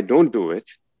say I don't do it,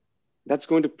 that's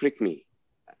going to prick me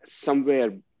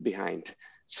somewhere behind.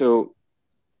 So,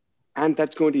 and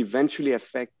that's going to eventually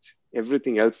affect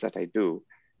everything else that I do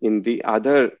in the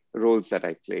other roles that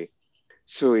I play.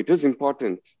 So it is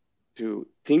important to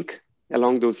think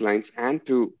along those lines and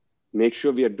to make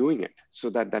sure we are doing it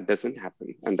so that that doesn't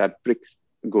happen and that prick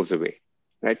goes away,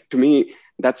 right? To me,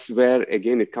 that's where,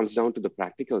 again, it comes down to the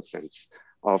practical sense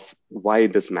of why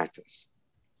this matters.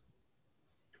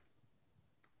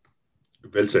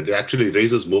 Well said. It actually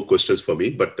raises more questions for me,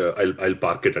 but I'll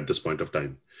park it at this point of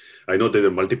time. I know there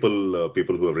are multiple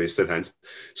people who have raised their hands.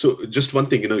 So just one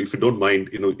thing, if you don't mind,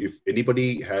 if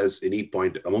anybody has any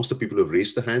point amongst the people who have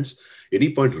raised their hands,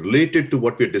 any point related to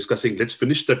what we're discussing, let's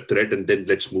finish that thread and then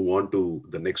let's move on to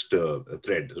the next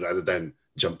thread rather than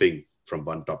jumping from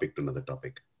one topic to another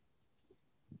topic.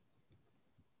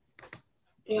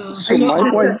 Yeah. So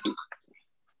my point.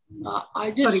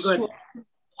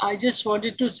 I just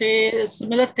wanted to say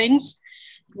similar things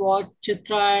what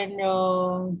Chitra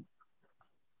and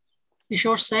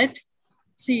Kishore said.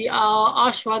 See,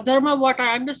 our Swadharma, what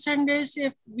I understand is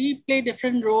if we play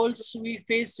different roles, we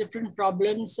face different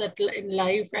problems in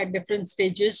life at different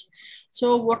stages.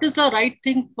 So what is the right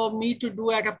thing for me to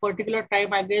do at a particular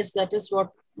time? I guess that is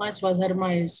what my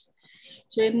Swadharma is.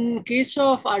 So in case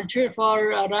of Arjuna, for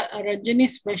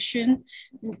Ranjani's question,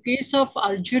 in case of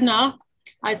Arjuna,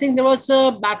 I think there was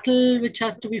a battle which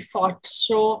had to be fought.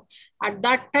 So at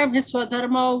that time, his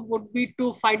Swadharma would be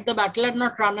to fight the battle and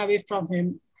not run away from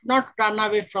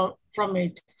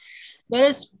it.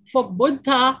 Whereas for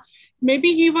Buddha,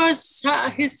 maybe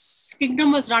his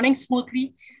kingdom was running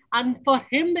smoothly. And for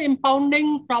him, the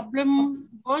impounding problem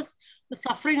was the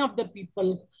suffering of the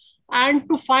people. And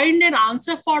to find an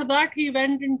answer for that, he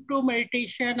went into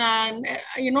meditation and,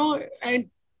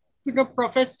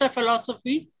 professed a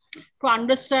philosophy to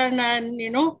understand and,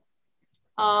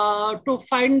 to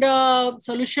find a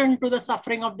solution to the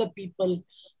suffering of the people.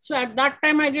 So at that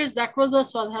time, I guess that was the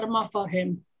Swadharma for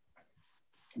him.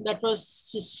 That was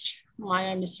just my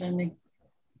understanding.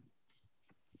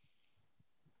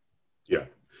 Yeah.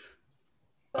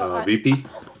 VP?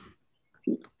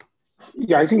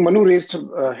 Yeah, I think Manu raised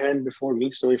a hand before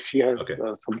me. So if she has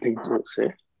something to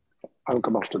say, I'll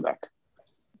come after that.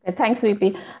 Okay, thanks,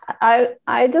 VP.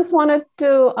 I just wanted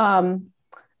to,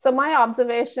 so my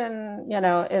observation,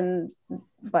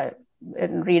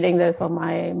 in reading this, or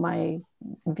my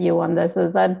view on this,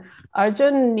 is that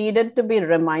Arjun needed to be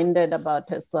reminded about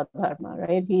his Swadharma,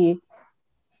 right? He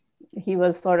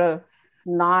was sort of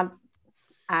not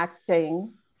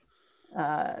acting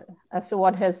as to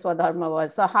what his Swadharma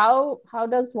was. So how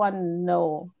does one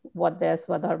know what their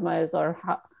Swadharma is, or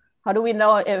how do we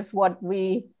know if what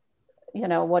we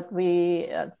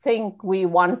think we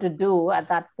want to do at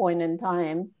that point in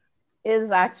time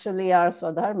is actually our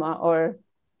Swadharma, or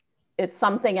it's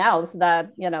something else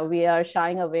that we are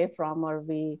shying away from, or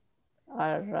we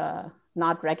are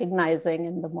not recognizing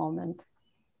in the moment?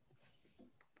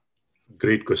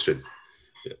 Great question.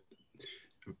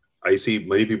 I see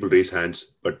many people raise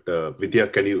hands, but Vidya,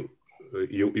 can you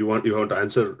want to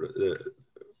answer?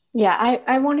 Yeah,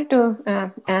 I wanted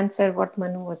to answer what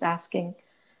Manu was asking.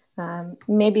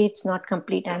 Maybe it's not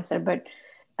complete answer, but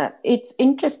it's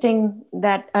interesting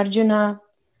that Arjuna,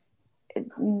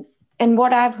 and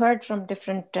what I've heard from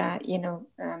different,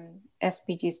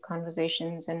 SPG's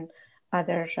conversations and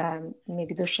other,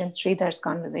 maybe Dushyant Sridhar's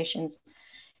conversations,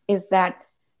 is that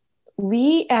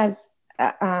we as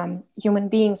human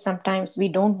beings, sometimes we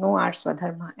don't know our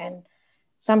Swadharma, and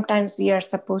sometimes we are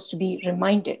supposed to be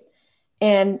reminded.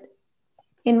 And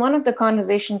in one of the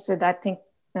conversations with, I think,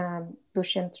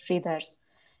 Dushyant Sridhar's,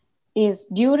 is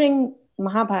during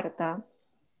Mahabharata,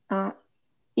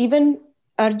 even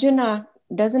Arjuna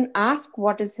doesn't ask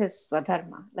what is his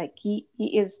Swadharma. Like he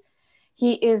is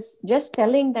just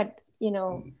telling that,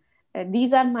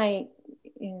 these are my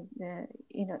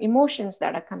emotions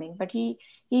that are coming, but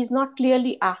he's not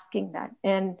clearly asking that.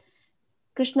 And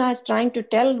Krishna is trying to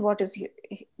tell what is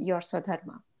your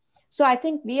Swadharma. So I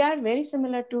think we are very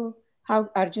similar to how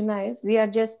Arjuna is. We are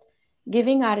just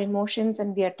giving our emotions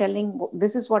and we are telling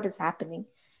this is what is happening,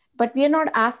 but we are not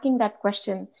asking that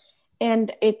question.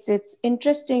 And it's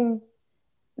interesting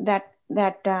that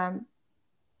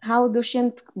how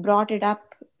Dushyant brought it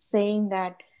up, saying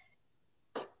that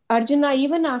Arjuna,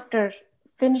 even after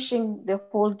finishing the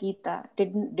whole Gita,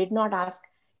 did not ask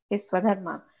his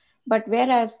Swadharma. But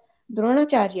whereas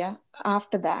Dronacharya,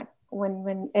 after that,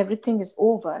 when everything is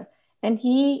over, and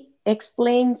he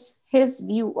explains his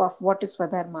view of what is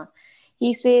Swadharma,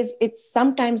 he says it's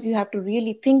sometimes you have to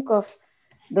really think of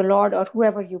the Lord or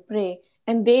whoever you pray,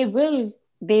 and they will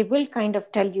kind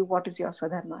of tell you what is your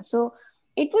Swadharma. So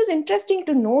it was interesting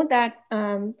to know that,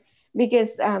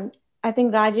 because I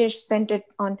think Rajesh sent it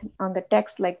on the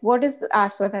text, like, what is our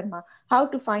Swadharma? How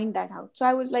to find that out? So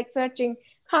I was like searching,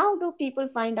 how do people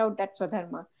find out that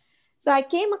Swadharma? So I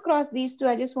came across these two.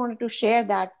 I just wanted to share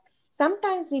that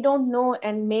sometimes we don't know,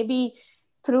 and maybe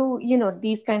through,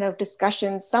 these kind of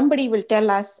discussions, somebody will tell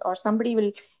us, or somebody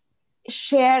will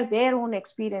share their own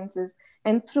experiences.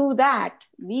 And through that,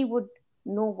 we would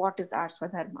know what is our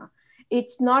Swadharma.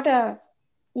 It's not a,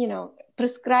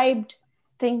 prescribed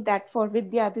thing that for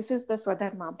Vidya, this is the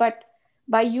Swadharma. But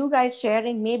by you guys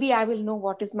sharing, maybe I will know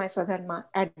what is my Swadharma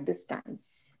at this time.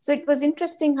 So it was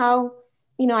interesting how,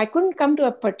 I couldn't come to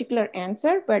a particular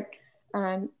answer, but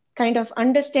kind of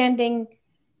understanding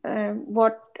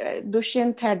what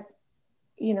Dushyant had,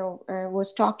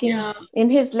 was talking in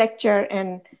his lecture,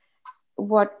 and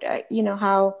what,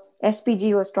 how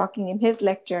SPG was talking in his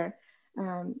lecture,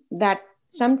 that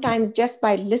sometimes just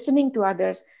by listening to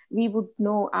others, we would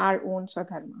know our own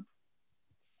Swadharma.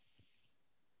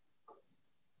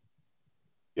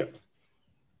 Yeah.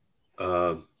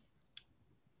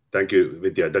 Thank you,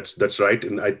 Vidya. That's right.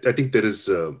 And I think there's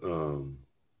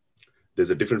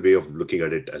a different way of looking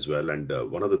at it as well. And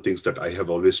one of the things that I have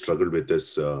always struggled with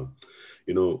is,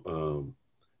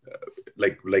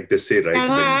 like they say, right?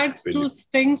 Can I add two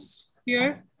things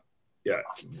here? Yeah.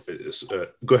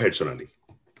 Go ahead, Sonali.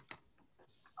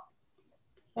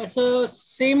 So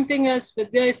same thing as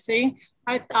Vidya is saying,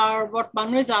 what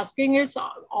Manu is asking is,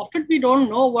 often we don't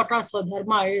know what our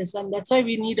Swadharma is, and that's why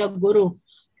we need a guru,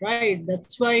 right?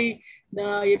 That's why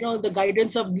the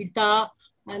guidance of Gita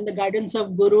and the guidance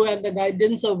of Guru and the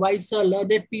guidance of wiser,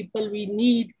 learned people we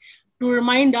need to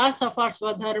remind us of our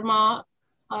Swadharma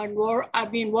and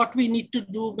what we need to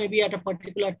do maybe at a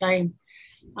particular time.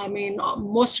 I mean,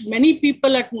 many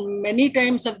people at many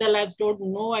times of their lives don't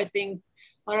know, I think,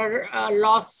 or are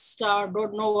lost,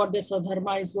 don't know what their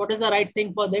Swadharma is, what is the right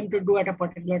thing for them to do at a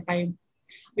particular time.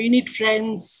 You need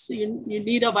friends, you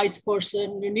need a wise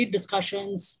person, you need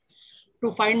discussions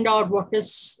to find out what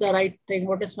is the right thing,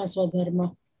 what is my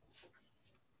Swadharma.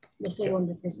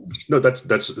 No,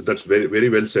 that's very, very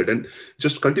well said. And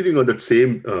just continuing on that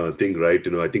same thing, right?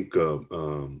 I think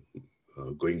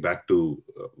going back to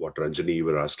what Ranjani you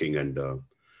were asking, and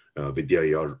Vidya,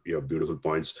 your beautiful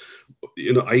points.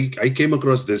 I came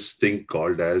across this thing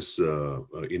called as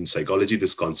in psychology,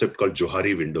 this concept called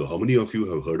Johari window. How many of you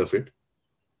have heard of it?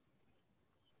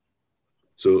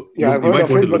 So yeah, I've heard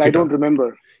of it, but I don't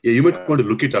remember. Yeah, you might want to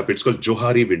look it up. It's called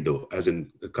Johari window, as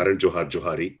in Karan Johar,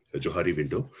 Johari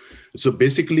window. So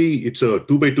basically, it's a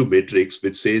 2x2 matrix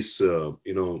which says,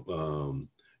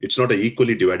 it's not an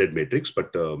equally divided matrix,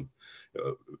 but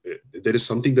there is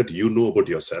something that you know about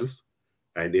yourself,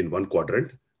 and in one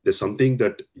quadrant, there's something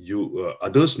that you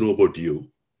others know about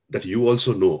you that you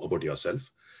also know about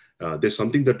yourself. There's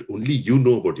something that only you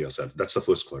know about yourself. That's the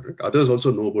first quadrant. Others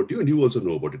also know about you and you also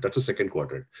know about it. That's the second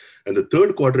quadrant. And the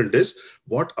third quadrant is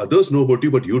what others know about you,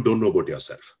 but you don't know about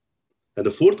yourself. And the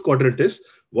fourth quadrant is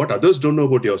what others don't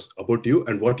know about you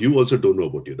and what you also don't know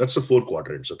about you. That's the 4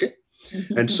 quadrants, okay?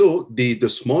 And so the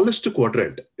smallest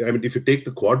quadrant, I mean, if you take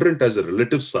the quadrant as a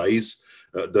relative size,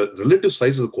 the relative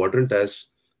size of the quadrant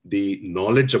as the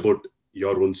knowledge about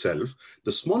your own self,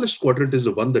 the smallest quadrant is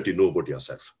the one that you know about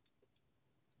yourself.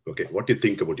 Okay, what you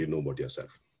think about yourself.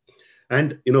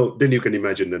 And then you can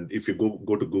imagine, and if you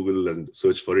go to Google and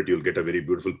search for it, you'll get a very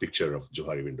beautiful picture of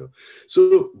Johari window.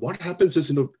 So what happens is,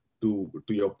 to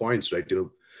your points, right?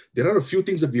 There are a few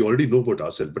things that we already know about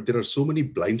ourselves, but there are so many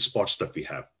blind spots that we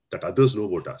have that others know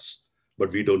about us,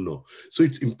 but we don't know. So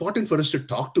it's important for us to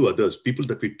talk to others, people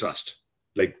that we trust.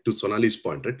 Like to Sonali's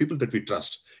point, right? People that we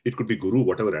trust. It could be guru,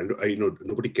 whatever. And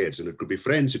nobody cares. And it could be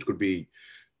friends. It could be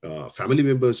family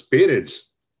members, parents,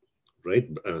 right?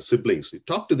 Siblings. You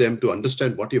talk to them to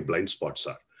understand what your blind spots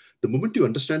are. The moment you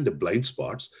understand the blind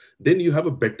spots, then you have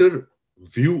a better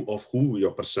view of who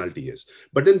your personality is.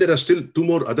 But then there are still 2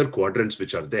 more other quadrants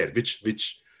which are there, which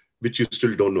you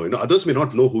still don't know. Others may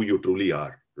not know who you truly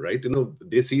are, right?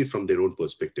 They see it from their own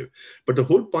perspective. But the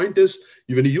whole point is,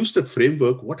 when you use that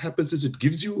framework, what happens is it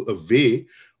gives you a way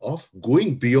of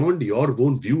going beyond your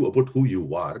own view about who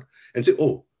you are and say,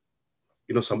 oh,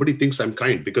 somebody thinks I'm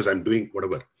kind because I'm doing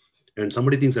whatever. And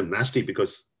somebody thinks I'm nasty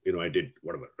because, I did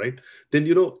whatever, right? Then,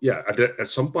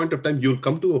 at some point of time, you'll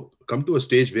come to a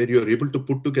stage where you're able to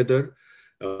put together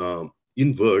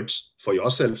in words for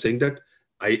yourself saying that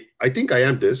I think I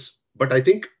am this, but I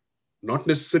think not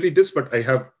necessarily this, but I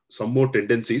have some more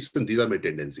tendencies and these are my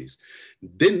tendencies.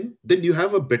 Then you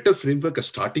have a better framework, a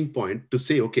starting point to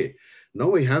say, okay,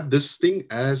 now I have this thing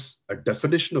as a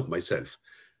definition of myself.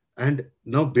 And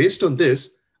now based on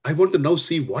this, I want to now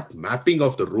see what mapping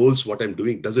of the roles, what I'm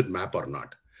doing, does it map or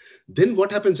not? Then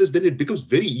what happens is then it becomes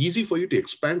very easy for you to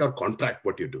expand or contract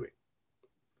what you're doing,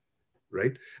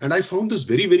 right? And I found this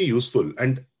very, very useful.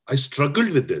 And I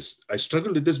struggled with this.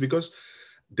 Because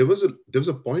there was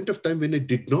a point of time when I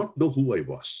did not know who I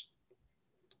was,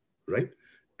 right?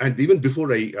 And even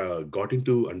before I got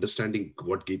into understanding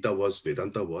what Gita was,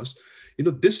 Vedanta was,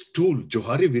 this tool,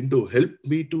 Johari window, helped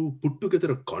me to put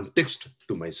together a context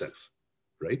to myself.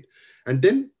 Right. And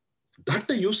then that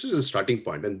I used as a starting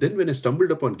point. And then when I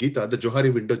stumbled upon Gita, the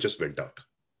Johari window just went out.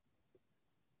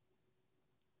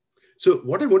 So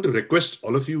what I want to request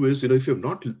all of you is, if you've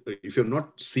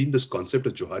not seen this concept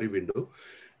of Johari window,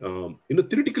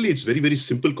 theoretically, it's very, very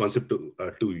simple concept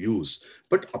to use,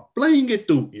 but applying it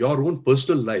to your own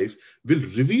personal life will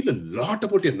reveal a lot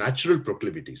about your natural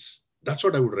proclivities. That's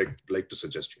what I would like to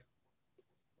suggest here.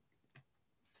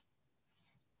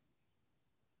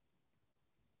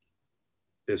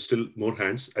 There's still more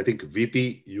hands. I think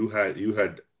VP, you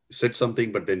had said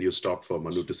something, but then you stopped for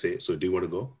Manu to say. So do you want to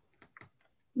go?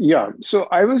 Yeah. So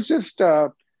I was just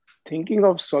thinking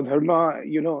of Swadharma,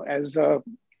 as a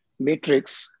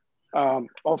matrix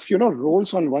of,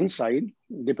 roles on one side,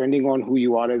 depending on who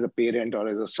you are as a parent or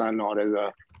as a son or as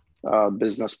a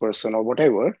business person or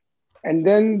whatever. And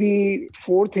then the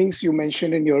 4 things you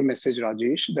mentioned in your message,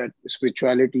 Rajesh, that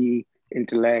spirituality,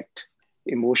 intellect,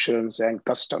 emotions, and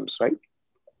customs, right?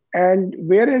 And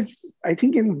whereas I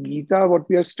think in Gita, what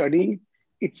we are studying,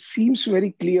 it seems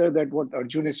very clear that what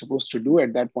Arjuna is supposed to do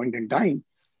at that point in time.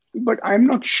 But I'm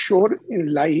not sure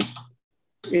in life,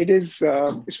 it is,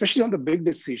 especially on the big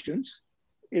decisions,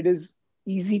 it is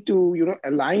easy to,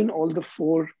 align all the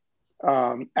 4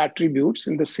 attributes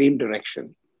in the same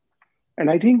direction. And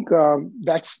I think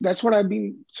that's what I've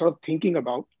been sort of thinking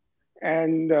about.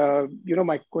 And,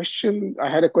 my question, I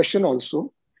had a question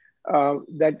also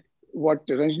that what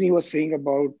Ranjani was saying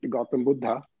about Gautam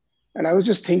Buddha. And I was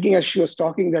just thinking as she was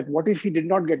talking that what if he did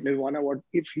not get nirvana? What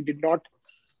if he did not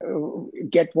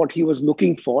get what he was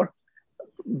looking for?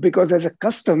 Because as a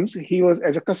custom, he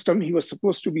was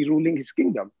supposed to be ruling his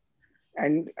kingdom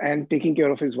and taking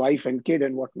care of his wife and kid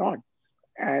and whatnot.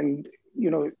 And,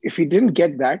 if he didn't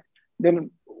get that,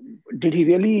 then did he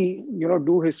really,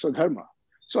 do his Swadharma?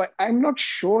 So I'm not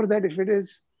sure that if it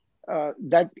is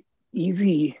that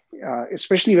easy,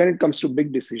 especially when it comes to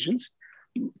big decisions.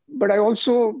 But I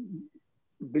also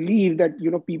believe that,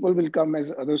 people will come,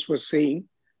 as others were saying,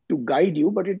 to guide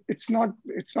you, but it's not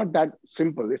that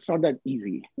simple. It's not that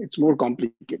easy. It's more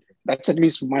complicated. That's at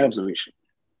least my observation.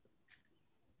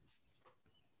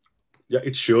 Yeah,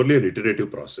 it's surely an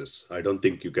iterative process. I don't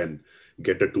think you can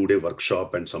get a 2-day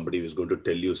workshop and somebody is going to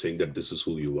tell you saying that this is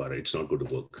who you are. It's not going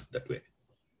to work that way.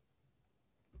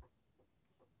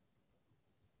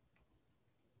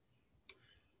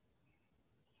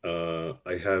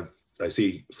 I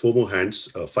see 4 more hands.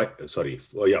 4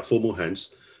 more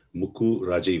hands. Mukku,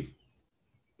 Rajiv,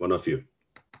 one of you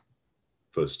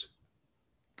first.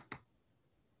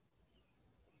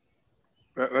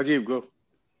 Rajiv, go.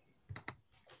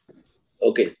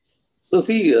 Okay. So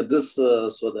see, this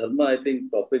Swadharma, I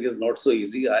think topic is not so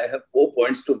easy. I have 4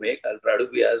 points to make. I'll try to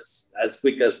be as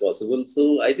quick as possible.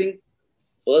 So I think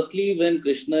firstly, when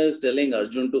Krishna is telling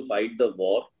Arjun to fight the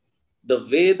war, the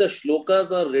way the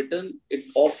shlokas are written, it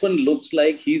often looks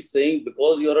like he's saying,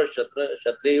 because you're a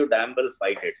Kshatriya, you damn well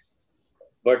fight it.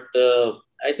 But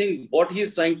I think what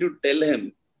he's trying to tell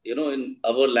him, in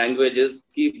our language is,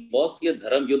 ki boss, ye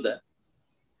dharam yuddha hai,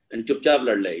 and chupchap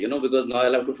lad le, because now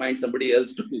I'll have to find somebody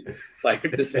else to fight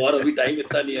this war. Abhi time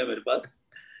itna nahi hai mere paas.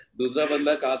 Dusra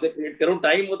banda kahan se create karu?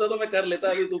 Time hota to main kar leta,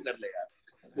 abhi tu kar le yaar.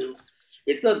 So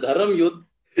it's a dharam yuddha.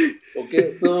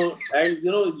 Okay, so, and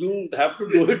you have to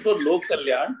do it for Lok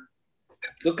Kalyan.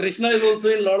 So Krishna is also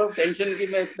in a lot of tension कि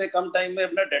मैं इतने कम time में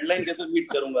अपना deadline कैसे meet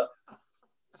करूँगा.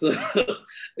 So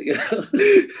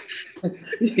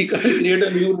he can't create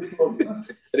a new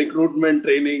recruitment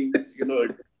training,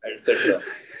 etc.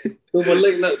 So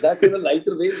that's in a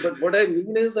lighter way. But what I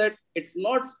mean is that it's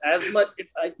not as much.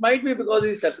 It might be because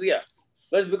he's Kshatriya,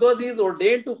 but it's because he's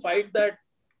ordained to fight that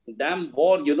damn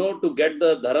war, to get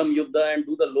the Dharam Yuddha and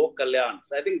do the Lok Kalyan.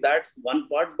 So I think that's one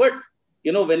part. But,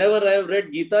 whenever I have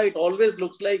read Gita, it always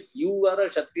looks like you are a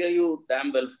Kshatriya, you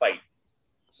damn well fight.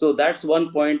 So that's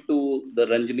one point to the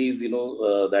Ranjani's,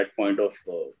 that point of,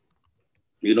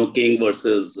 king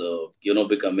versus,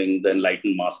 becoming the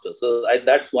enlightened master. So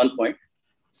that's one point.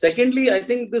 Secondly, I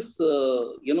think this,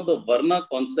 the Varna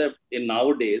concept in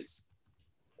nowadays,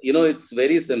 it's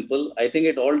very simple. I think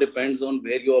it all depends on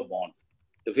where you are born.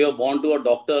 If you're born to a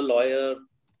doctor, lawyer,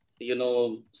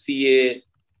 CA,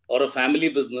 or a family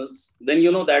business, then,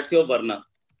 that's your Varna.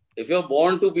 If you're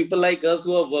born to people like us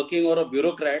who are working, or a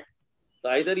bureaucrat,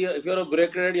 either if you're a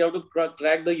bureaucrat, you have to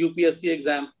crack the UPSC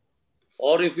exam.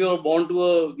 Or if you're born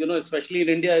to especially in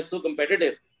India, it's so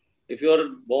competitive. If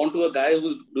you're born to a guy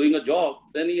who's doing a job,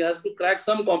 then he has to crack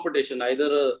some competition,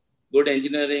 either a good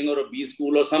engineering or a B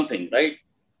school or something, right?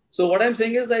 So what I'm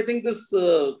saying is, I think this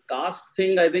caste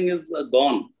thing, I think, is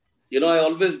gone. I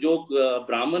always joke,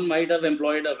 Brahman might have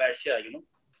employed a Vaishya,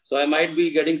 So I might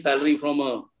be getting salary from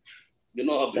a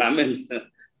Brahmin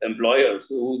employer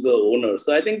who's the owner.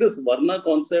 So I think this Varna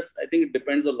concept, I think it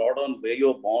depends a lot on where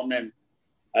you're born. And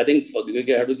I think we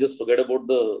have to just forget about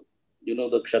the,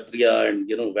 the Kshatriya and,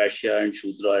 Vaishya and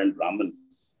Shudra and Brahman.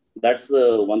 That's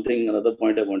one thing, another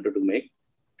point I wanted to make.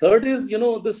 Third is,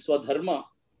 this Swadharma.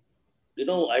 I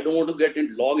don't want to get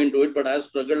long into it, but I've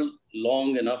struggled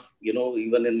long enough,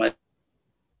 even in my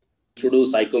to do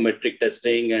psychometric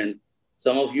testing, and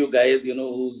some of you guys,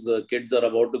 whose kids are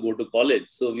about to go to college.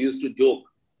 So we used to joke,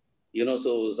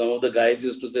 so some of the guys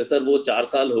used to say, sir, wo 4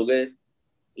 saal ho gaye,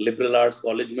 liberal arts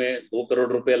college mein 2 crore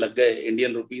rupees lag gaye,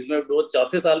 Indian rupees mein, wo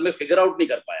 4th saal mein figure out nahi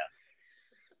kar paya,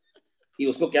 ki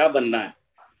usko kya banna hai.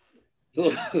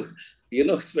 So,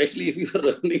 especially if you are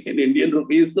earning in Indian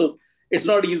rupees, so it's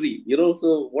not easy,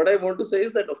 So what I want to say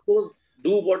is that, of course,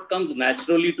 do what comes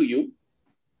naturally to you,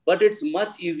 but it's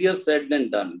much easier said than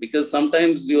done, because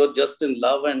sometimes you're just in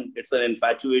love and it's an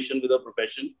infatuation with a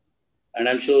profession. And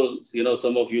I'm sure,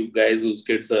 some of you guys whose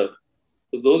kids are,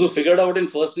 those who figured out in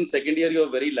first and second year, you're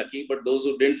very lucky, but those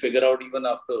who didn't figure out even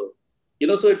after,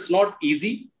 so it's not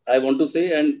easy, I want to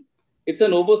say. And it's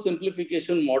an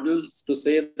oversimplification model to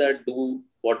say that do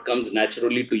what comes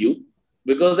naturally to you.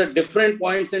 Because at different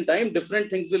points in time, different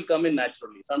things will come in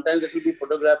naturally. Sometimes it will be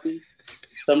photography.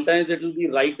 Sometimes it will be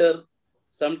writer.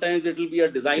 Sometimes it will be a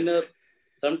designer.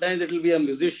 Sometimes it will be a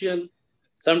musician.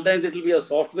 Sometimes it will be a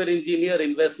software engineer,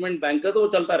 investment banker. तो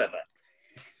वो चलता रहता है.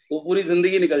 वो पूरी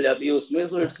जिंदगी निकल जाती है उसमें.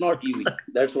 So it's not easy.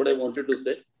 That's what I wanted to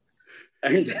say.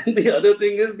 And then the other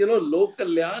thing is, Lok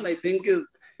Kalyan, I think,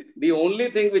 is the only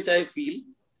thing which I feel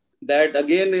that,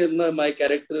 again, in my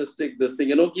characteristic, this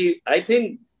thing, I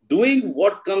think doing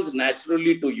what comes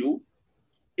naturally to you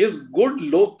is good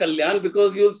lok kalyan,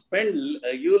 because you'll spread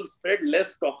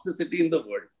less toxicity in the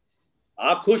world.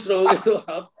 आप खुश रहोगे तो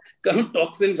आप कम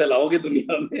toxin फैलाओगे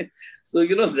दुनिया में. So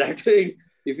that way,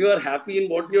 if you are happy in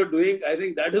what you're doing, I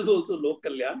think that is also lok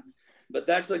kalyan. But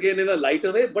that's again in a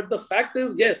lighter way. But the fact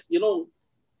is, yes,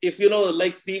 if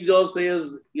like Steve Jobs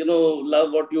says,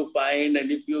 love what you find,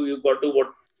 and if you got to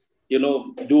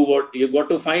do what you got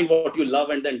to find what you love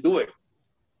and then do it.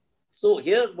 So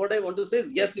here, what I want to say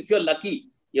is, yes, if you're lucky,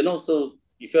 so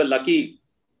if you're lucky,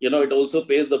 it also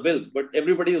pays the bills, but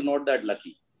everybody is not that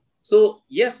lucky. So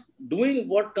yes, doing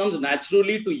what comes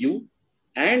naturally to you,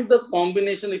 and the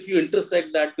combination, if you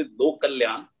intersect that with lok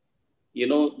kalyan,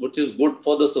 which is good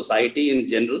for the society in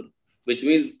general, which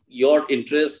means your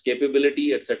interest,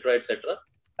 capability, etc., etc.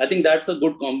 I think that's a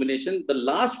good combination. The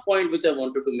last point which I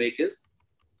wanted to make is,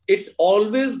 it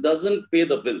always doesn't pay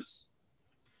the bills,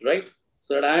 right?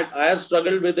 So I have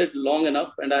struggled with it long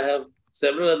enough, and I have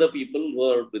several other people who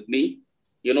are with me,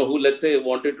 who, let's say,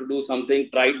 wanted to do something,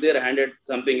 tried their hand at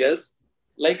something else.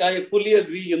 Like, I fully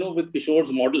agree, with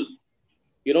Kishore's model,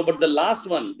 but the last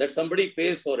one, that somebody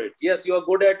pays for it. Yes, you are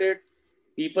good at it.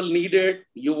 People need it.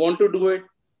 You want to do it,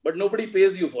 but nobody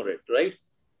pays you for it, right?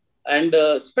 And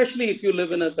especially if you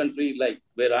live in a country like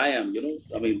where I am,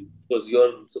 because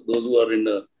those who are in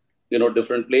the,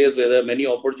 different place where there are many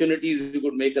opportunities, you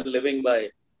could make a living by,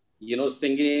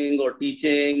 singing or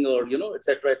teaching or,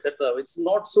 etc., etc. It's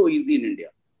not so easy in India.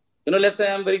 Let's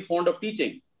say I'm very fond of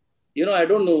teaching. I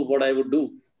don't know what I would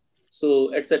do.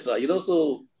 So, etc.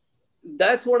 So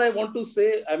that's what I want to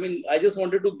say. I just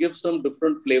wanted to give some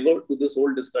different flavor to this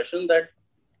whole discussion, that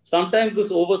sometimes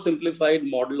this oversimplified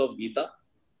model of Gita,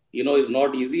 is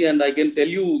not easy. And I can tell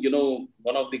you,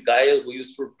 one of the guys who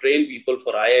used to train people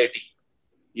for IIT,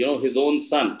 his own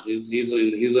son, he's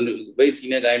a very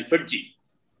senior guy in Fiji.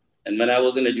 And when I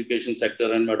was in education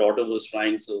sector and my daughter was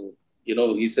trying, so,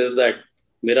 he says that,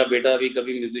 मेरा बेटा भी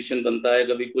कभी musician बनता है,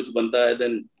 कभी कुछ बनता है,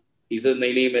 then he says,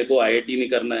 नहीं, मेरे को IIT नहीं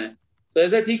करना है. So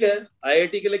ऐसा ठीक है,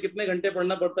 IIT के लिए कितने घंटे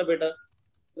पढ़ना पड़ता है बेटा?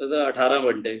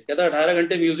 18 घंटे. कहता 18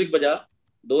 घंटे म्यूजिक बजा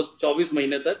 24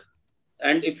 महीने तक.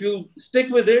 And if you stick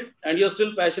with it and you're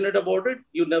still passionate about it,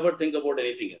 you never think about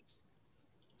anything else.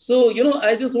 So,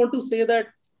 I just want to say that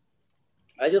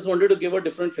I just wanted to give a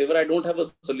different flavor. I don't have a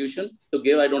solution to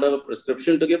give. I don't have a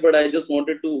prescription to give, but I just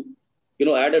wanted to,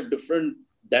 add a different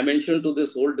dimension to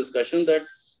this whole discussion, that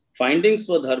finding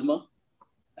Swadharma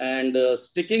and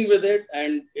sticking with it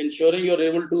and ensuring you're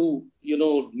able to,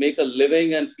 make a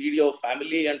living and feed your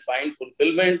family and find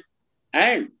fulfillment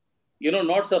and,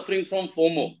 not suffering from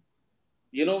FOMO.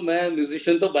 मैं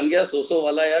musician तो बन गया 100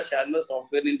 वाला यार, शायद मैं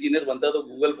software engineer बनता तो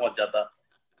गूगल पहुंच जाता.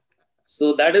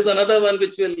 So that is another one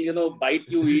which will, bite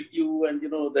you, eat you, and,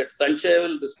 that sunshine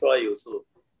will destroy you. So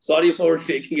sorry for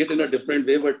taking it in a different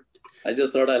way, but I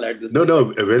just thought I'll add this. No,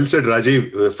 well said,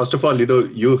 Rajiv. First of all,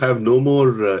 you have no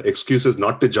more excuses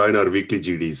not to join our weekly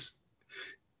GDs.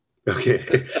 Okay.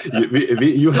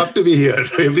 you have to be here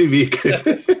every week.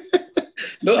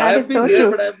 No, I've been there,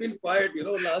 but I've been quiet.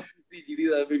 Last 2-3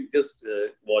 GDs I've been just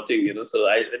watching, so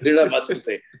I didn't have much to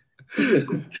say.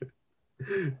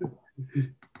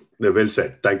 No, well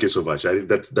said. Thank you so much. I think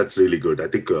that's really good. I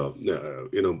think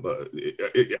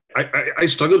I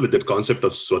struggle with that concept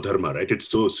of Swadharma, right? It's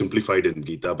so simplified in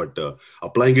Gita, but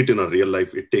applying it in a real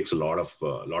life, it takes a lot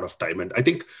of time. And I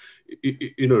think,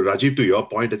 Rajiv, to your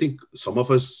point, I think some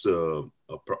of us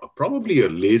probably are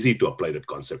lazy to apply that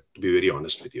concept, to be very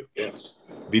honest with you. Yeah.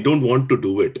 We don't want to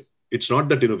do it. It's not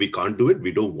that, we can't do it.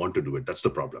 We don't want to do it. That's the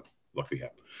problem, what we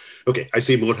have. Okay, I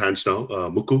see more hands now.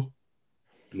 Mukku,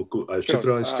 sure.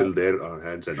 Chitra is still there,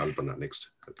 hands, and Alpana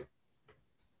next. Okay.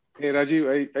 Hey,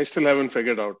 Rajiv, I still haven't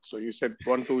figured out. So you said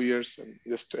 1-2 years, and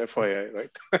just FYI,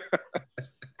 right?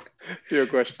 To your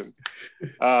question.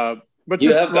 But you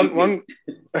just one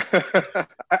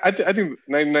I think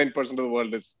 99% of the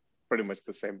world is pretty much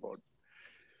the same boat.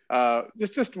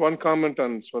 Just one comment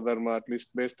on Swadharma, at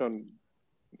least based on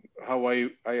how I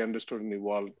understood and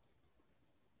evolved.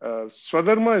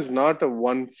 Swadharma is not a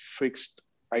one fixed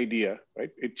idea, right?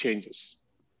 It changes.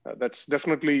 That's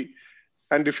definitely,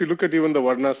 and if you look at even the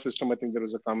Varna system, I think there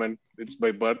is a comment, it's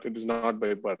by birth, it is not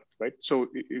by birth, right? So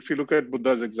if you look at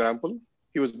Buddha's example,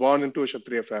 he was born into a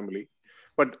Kshatriya family.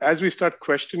 But as we start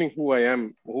questioning who I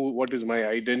am, what is my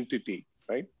identity,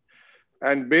 right?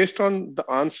 And based on the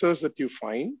answers that you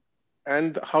find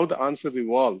and how the answer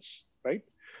evolves, right?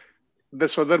 The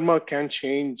Swadharma can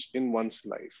change in one's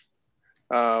life.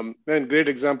 And great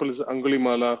example is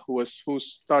Angulimala, who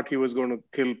thought he was going to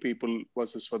kill people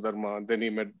versus Swadharma. And then he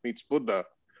meets Buddha,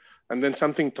 and then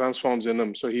something transforms in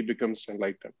him, so he becomes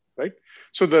enlightened, right?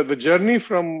 So the journey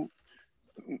from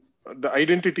the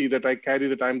identity that I carry,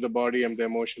 that I'm the body, I'm the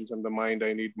emotions, I'm the mind,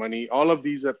 I need money. All of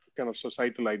these are kind of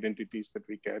societal identities that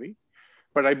we carry.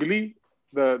 But I believe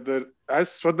as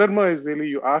Swadharma is really,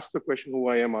 you ask the question who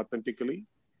I am authentically,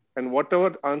 and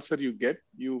whatever answer you get,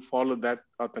 you follow that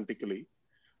authentically.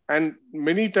 And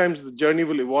many times the journey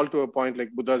will evolve to a point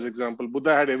like Buddha's example.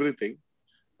 Buddha had everything.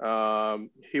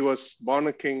 He was born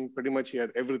a king, pretty much he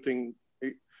had everything.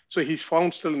 So he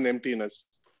found still an emptiness.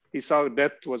 He saw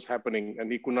death was happening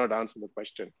and he could not answer the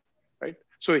question, right?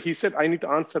 So he said, I need to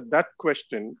answer that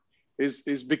question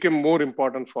is become more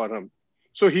important for him.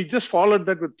 So he just followed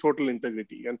that with total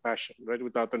integrity and passion, right?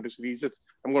 With authenticity. He said,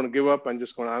 I'm going to give up and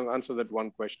just going to answer that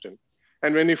one question.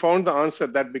 And when he found the answer,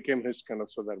 that became his kind of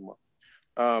Swadharma.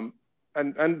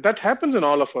 And that happens in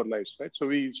all of our lives, right? So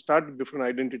we start with different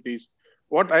identities.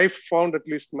 What I found, at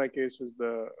least in my case, is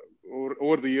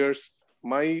over the years,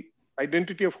 my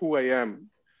identity of who I am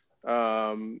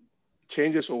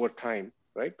changes over time,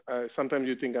 right? Sometimes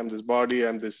you think I'm this body,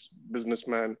 I'm this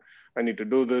businessman, I need to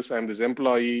do this, I'm this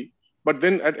employee. But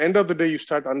then at the end of the day, you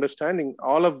start understanding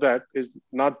all of that is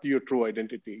not your true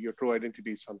identity. Your true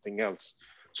identity is something else.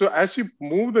 So as you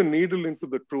move the needle into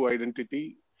the true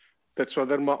identity, that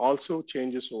Swadharma also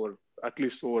changes over, at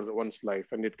least over one's life.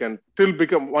 And it can still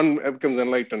becomes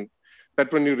enlightened.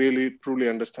 That when you really truly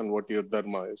understand what your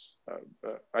Dharma is.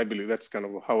 I believe that's kind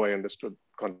of how I understood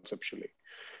conceptually.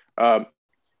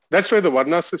 That's why the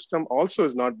Varna system also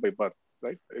is not by birth,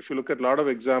 right? If you look at a lot of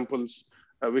examples,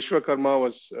 Vishwakarma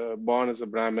was born as a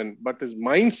Brahmin, but his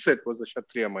mindset was a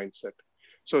Kshatriya mindset.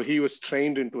 So he was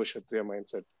trained into a Kshatriya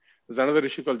mindset. There's another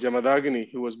Rishi called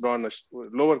Jamadagini who was born a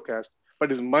lower caste, but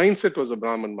his mindset was a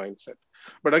Brahmin mindset.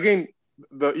 But again,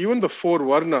 even the 4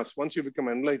 Varnas, once you become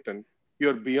enlightened,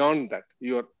 you're beyond that.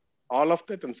 You're all of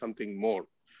that and something more.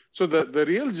 So the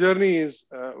real journey is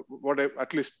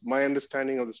at least my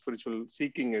understanding of the spiritual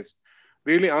seeking is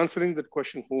really answering that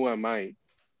question, who am I?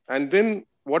 And then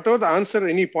whatever the answer,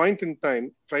 any point in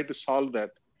time, try to solve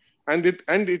that. And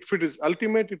if it is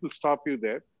ultimate, it will stop you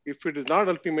there. If it is not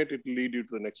ultimate, it will lead you to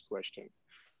the next question.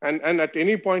 And at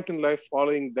any point in life,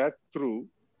 following that through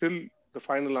till the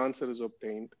final answer is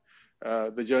obtained,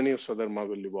 the journey of Swadharma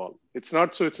will evolve. It's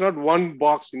not one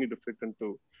box you need to fit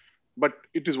into, but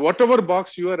it is whatever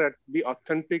box you are at, be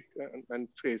authentic and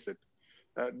face it.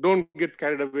 Don't get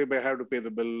carried away by how to pay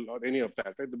the bill or any of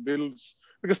that, right? The bills,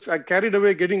 because I carried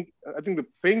away I think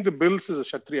paying the bills is a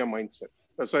Kshatriya mindset.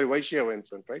 Vaishya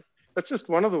mindset, right? That's just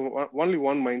only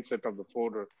one mindset of the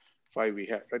 4 or 5 we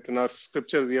have, right? In our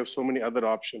scripture, we have so many other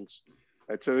options.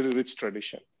 It's a very rich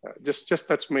tradition. Just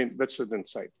that's the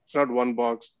insight. It's not one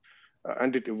box,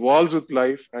 and it evolves with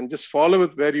life, and just follow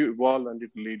it where you evolve, and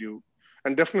it will lead you.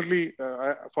 And definitely,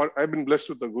 I've been blessed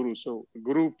with the Guru. So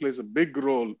Guru plays a big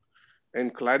role in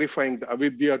clarifying the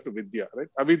avidya to vidya, right?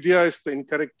 Avidya is the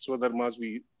incorrect Swadharmas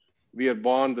we are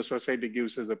born, the society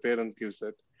gives us, the parent gives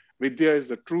it. Vidya is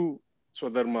the true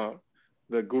Swadharma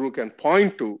the Guru can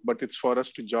point to, but it's for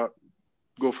us to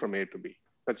go from A to B.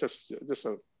 That's just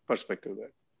a perspective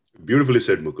there. Beautifully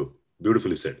said, Mukku.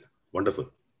 Beautifully said. Wonderful.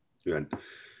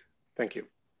 Thank you.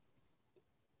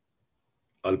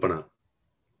 Alpana.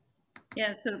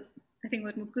 Yeah, so I think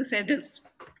what Mukku said is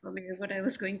probably what I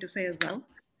was going to say as well.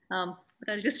 But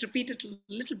I'll just repeat it a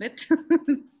little bit.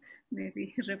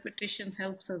 Maybe repetition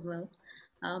helps as well.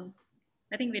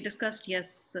 I think we discussed,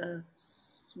 yes,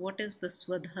 what is the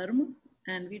Swadharma,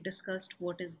 and we discussed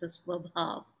what is the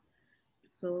Swabhav.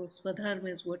 So Swadharma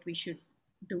is what we should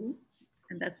do,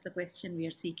 and that's the question we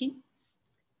are seeking.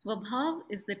 Swabhav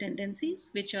is the tendencies,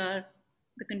 which are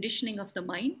the conditioning of the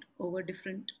mind over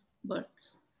different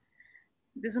births.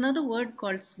 There's another word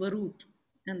called Swarup,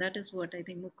 and that is what I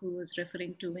think Mukku was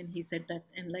referring to when he said that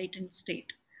enlightened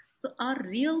state. So our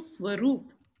real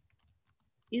Swarup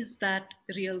is that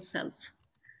real self.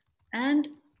 And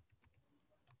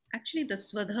actually the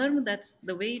Swadharma, that's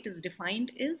the way it is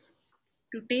defined, is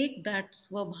to take that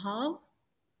Swabhav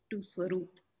to Swarup.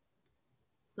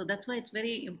 So that's why it's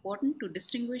very important to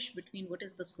distinguish between what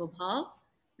is the Swabhav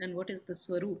and what is the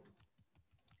Swarup.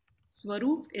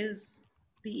 Swarup is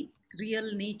the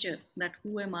real nature, that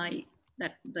who am I,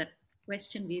 that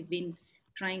question we've been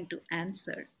trying to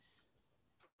answer.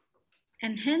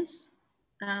 And hence,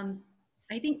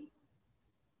 I think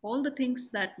all the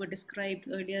things that were described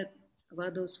earlier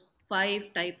about those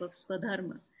 5 types of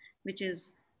Swadharma, which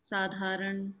is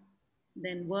Sadharan,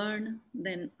 then Varn,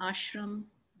 then Ashram,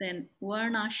 then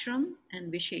Varnashram,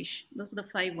 and Vishesh. Those are the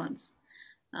 5 ones.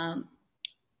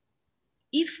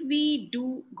 If we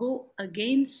do go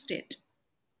against it,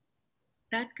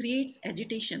 that creates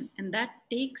agitation, and that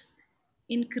takes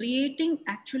in creating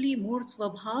actually more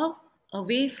Swabhav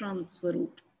away from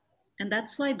Swarup. And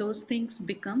that's why those things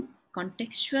become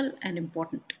contextual and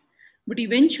important. But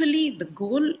eventually, the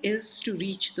goal is to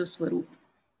reach the Swarup.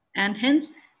 And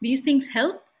hence, these things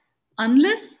help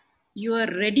unless you are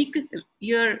ready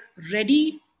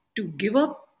to give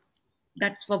up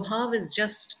that Swabhav is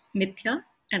just mithya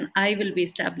and I will be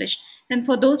established. And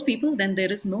for those people, then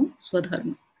there is no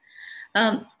Swadharma.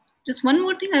 Just one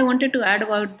more thing I wanted to add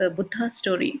about the Buddha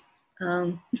story,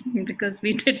 because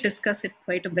we did discuss it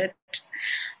quite a bit.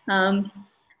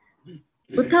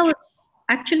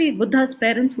 Buddha's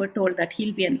parents were told that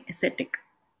he'll be an ascetic.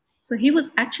 So he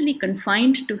was actually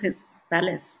confined to his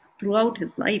palace throughout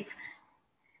his life.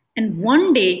 And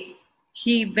one day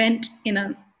he went in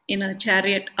a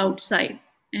chariot outside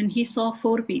and he saw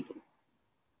 4 people.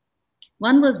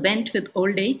 One was bent with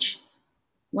old age,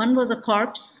 one was a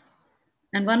corpse,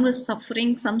 and one was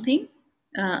suffering something,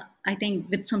 I think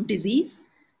with some disease.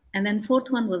 And then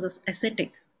 4th one was an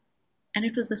ascetic. And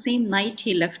it was the same night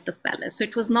he left the palace. So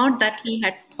it was not that he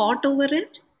had thought over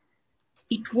it.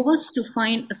 It was to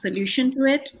find a solution to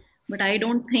it. But I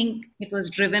don't think it was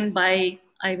driven by,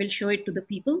 I will show it to the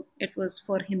people. It was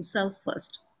for himself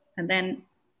first. And then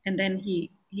he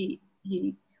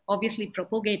obviously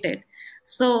propagated.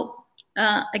 So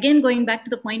again, going back to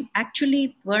the point,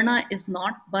 actually Varna is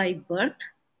not by birth.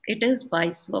 It is by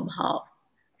Swabhav.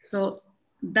 So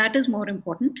that is more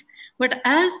important. But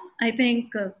as I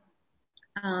think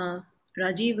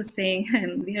Rajiv was saying,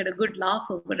 and we had a good laugh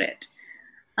over it,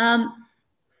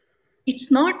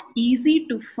 it's not easy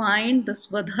to find the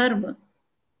Swadharma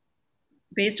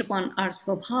based upon our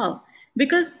Swabhav,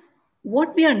 because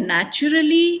what we are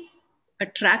naturally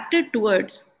attracted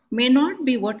towards may not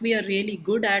be what we are really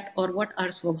good at or what our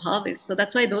Swabhav is. So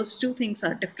that's why those two things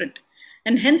are different.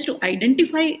 And hence to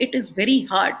identify it is very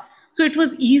hard. So it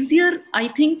was easier, I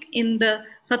think, in the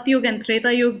Satyug and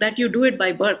Treta Yuga that you do it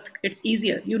by birth. It's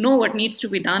easier. You know what needs to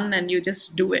be done and you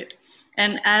just do it.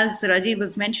 And as Rajiv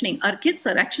was mentioning, our kids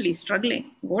are actually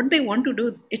struggling. What they want to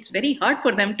do, it's very hard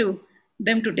for them to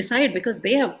decide, because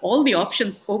they have all the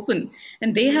options open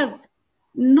and they have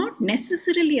not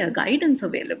necessarily a guidance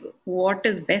available. What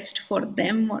is best for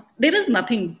them? There is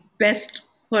nothing best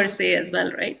per se as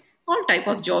well, right? All type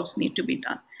of jobs need to be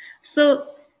done. So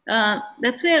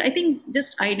that's where I think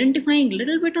just identifying a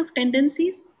little bit of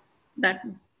tendencies that,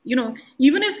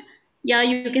 even if,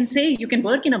 you can say you can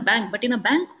work in a bank, but in a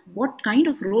bank, what kind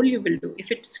of role you will do?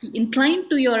 If it's inclined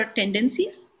to your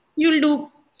tendencies, you'll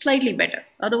do slightly better.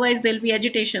 Otherwise, there'll be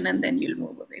agitation and then you'll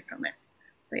move away from it.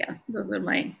 So those were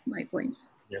my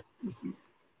points. Yeah.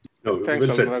 No, thanks,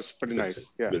 well said. That's pretty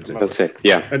nice. Yeah, well said.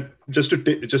 Yeah. And just to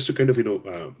kind of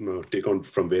take on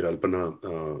from where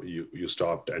Alpana you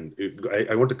stopped, and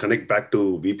I want to connect back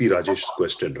to VP Rajesh's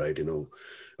question, right?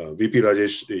 VP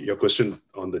Rajesh, your question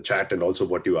on the chat and also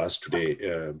what you asked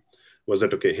today was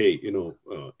that, okay, hey,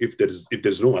 if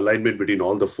there's no alignment between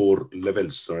all the 4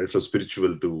 levels, right, from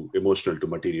spiritual to emotional to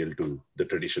material to the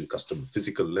tradition, custom,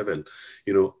 physical level,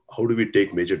 how do we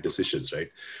take major decisions, right?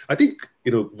 I think,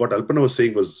 what Alpana was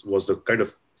saying was the kind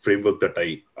of framework that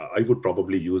I would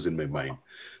probably use in my mind.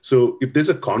 So if there's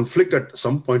a conflict at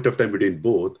some point of time between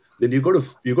both, then you got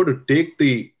to take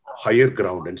the higher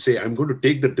ground and say, I'm going to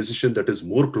take the decision that is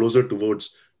more closer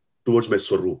towards my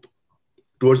Swarup,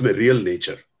 towards my real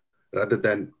nature, rather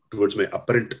than towards my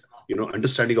apparent,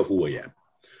 understanding of who I am.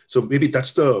 So maybe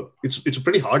it's a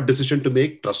pretty hard decision to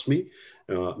make, trust me.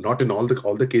 Not in all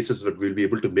the cases that we'll be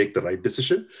able to make the right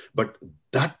decision, but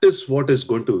that is what is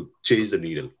going to change the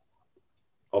needle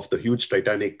of the huge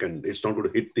Titanic, and it's not going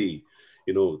to hit the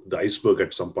iceberg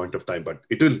at some point of time, but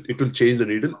it will change the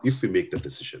needle if we make the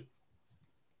decision.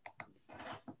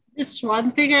 Just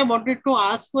one thing I wanted to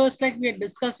ask was, like, we are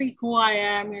discussing who I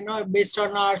am, based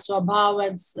on our Swabhav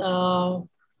and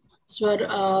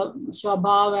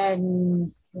Swabhav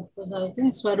and what was I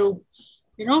think Swarup,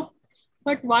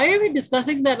 But why are we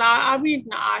discussing that? I mean,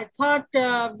 I thought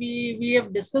we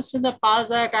have discussed in the past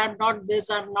that I'm not this,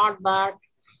 I'm not that,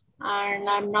 and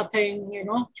I'm nothing,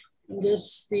 I'm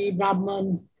just the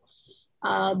Brahman,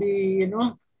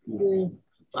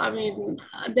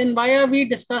 then why are we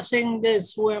discussing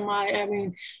this? Who am I? I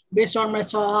mean, based on my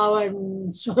Swabhav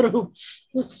and Swarup.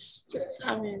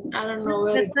 I don't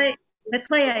know. That's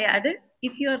why I added,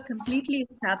 if you are completely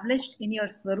established in your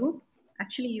Swarup,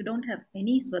 actually you don't have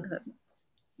any Swadharma.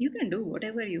 You can do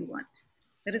whatever you want.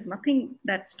 There is nothing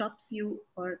that stops you.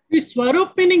 Or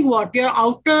Swarup meaning what? Your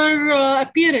outer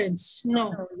appearance?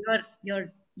 No,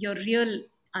 your real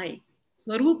I.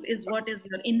 Swarup is what is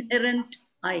your inherent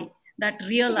I. That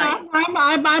real I.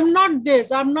 I'm not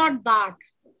this. I'm not that.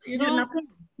 You're nothing.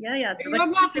 Yeah. You're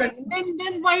nothing.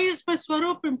 Then why is my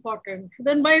Swarup important?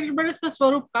 Then why is my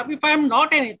Swarup come? If I'm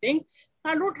not anything,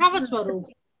 I don't have a Swarup.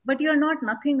 But you're not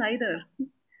nothing either.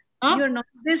 Huh? You're not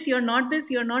this, you're not this,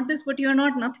 you're not this, but you're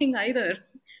not nothing either.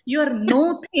 You're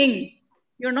no thing.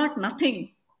 You're not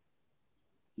nothing.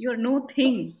 You're no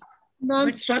thing. No,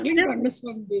 I'm struggling to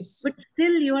understand this. But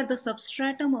still you are the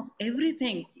substratum of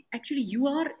everything. Actually, you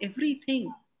are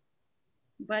everything.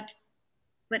 But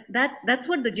that's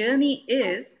what the journey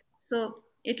is. So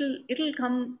it'll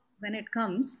come when it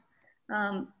comes.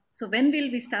 So when we'll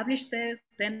be established there,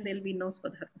 then there'll be no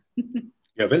Swadharma.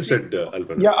 Yeah, well said,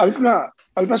 Alpana. Yeah,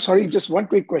 Alpana, sorry, just one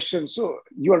quick question. So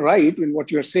you are right in what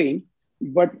you're saying,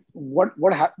 but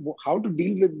how to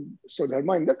deal with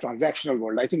Swadharma in the transactional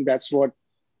world? I think that's what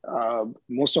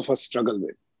most of us struggle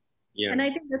with. Yeah. And I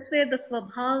think that's where the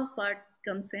Swabhav part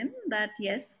comes in, that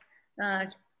yes,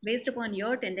 based upon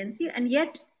your tendency, and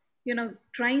yet,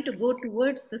 trying to go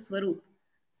towards the Swarup.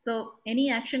 So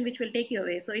any action which will take you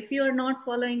away. So if you're not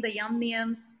following the Yam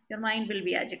Niyams, your mind will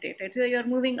be agitated. So you're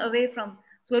moving away from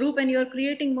Swarup and you're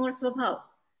creating more Swabhav.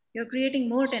 You're creating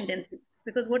more tendency,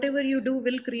 because whatever you do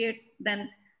will create then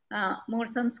more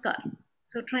sanskar.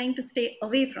 So trying to stay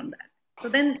away from that. So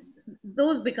then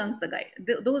those becomes the guide.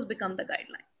 Those become the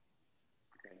guideline.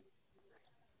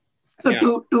 So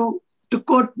yeah. To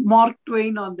quote Mark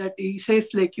Twain on that, he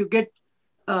says like you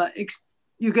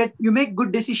make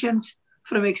good decisions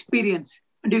from experience,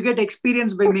 and you get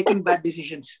experience by making bad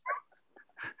decisions.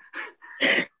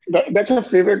 That's a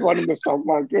favorite one in the stock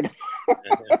market.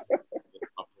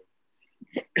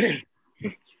 I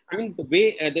mean, the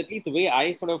way, at least the way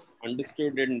I sort of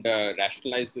understood and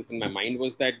rationalized this in my mind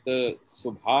was that the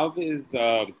Subhav is,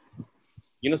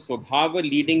 Subhava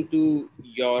leading to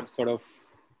your sort of,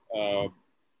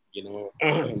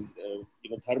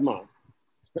 dharma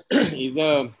is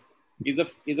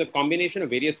a combination of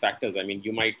various factors. I mean,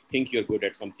 you might think you're good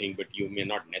at something, but you may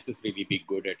not necessarily be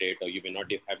good at it, or you may not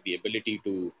have the ability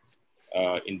to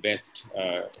invest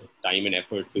time and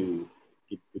effort to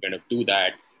kind of do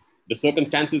that. The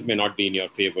circumstances may not be in your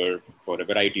favor for a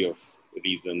variety of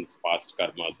reasons, past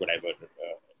karmas, whatever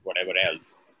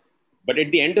else. But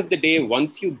at the end of the day,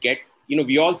 once you get,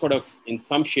 we all sort of, in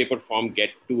some shape or form,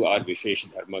 get to our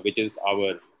Vishesh Dharma, which is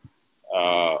our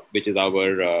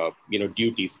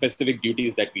duties, specific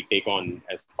duties that we take on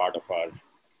as part of our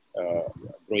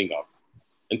growing up.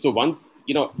 And so once,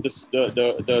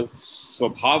 the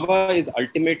Swabhava is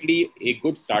ultimately a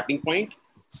good starting point.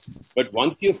 But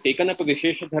once you've taken up a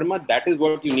Vishesha Dharma, that is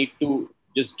what you need to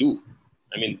just do.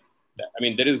 I mean,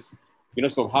 there is,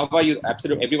 Swabhava,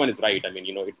 absolutely, everyone is right. I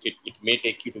mean, it may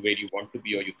take you to where you want to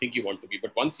be or you think you want to be.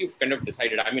 But once you've kind of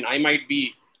decided, I mean, I might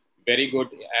be very good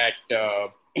at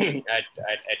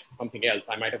something else.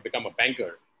 I might have become a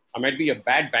banker. I might be a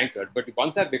bad banker. But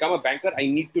once I've become a banker, I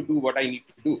need to do what I need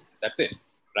to do. That's it,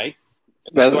 right?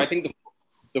 So I think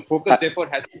the focus, therefore,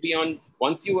 has to be on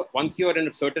once you are in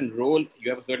a certain role, you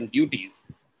have certain duties,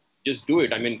 just do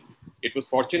it. I mean, it was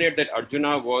fortunate that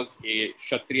Arjuna was a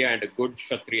Kshatriya and a good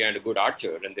Kshatriya and a good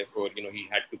archer, and therefore, he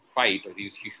had to fight, or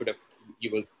it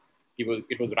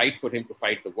was right for him to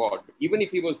fight the war. But even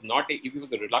if he was if he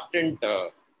was a reluctant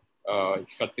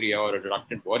Kshatriya or a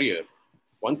reluctant warrior,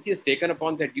 once he has taken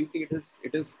upon that duty, he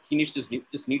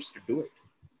just needs to do it.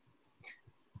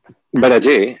 But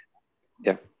Ajay,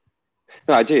 yeah.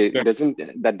 No, Ajay,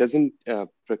 that doesn't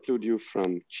preclude you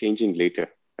from changing later,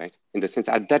 right? In the sense,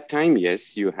 at that time,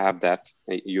 yes, you have that.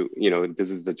 This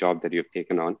is the job that you've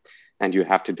taken on, and you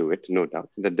have to do it, no doubt.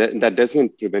 That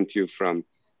doesn't prevent you from,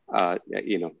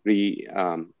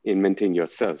 reinventing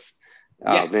yourself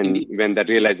when that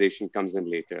realization comes in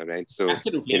later, right? So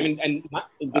absolutely. I mean, and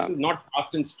this is not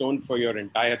cast in stone for your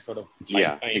entire sort of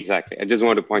lifetime. Yeah, exactly. I just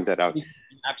want to point that out.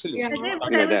 Absolutely.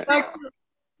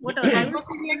 What I was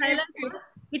highlight was,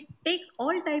 it takes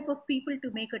all type of people to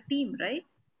make a team, right?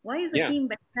 Why is a team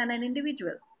better than an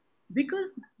individual?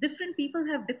 Because different people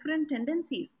have different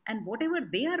tendencies, and whatever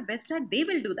they are best at, they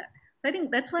will do that. So I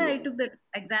think that's why I took the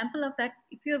example of that.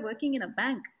 If you're working in a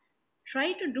bank,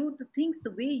 try to do the things the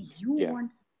way you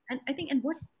want, and I think, and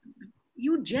what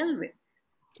you gel with,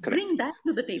 bring that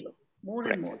to the table more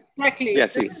and more. Exactly. Yeah.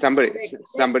 See, somebody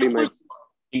might.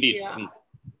 Indeed.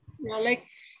 Yeah, like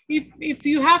if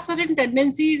you have certain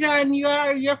tendencies and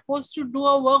you're forced to do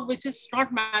a work which is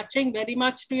not matching very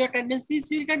much to your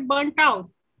tendencies, you'll get burnt out,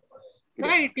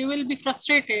 right? You will be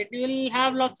frustrated. You will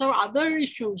have lots of other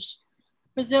issues,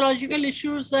 physiological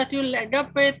issues that you'll end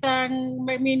up with, and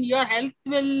I mean your health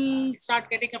will start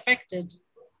getting affected.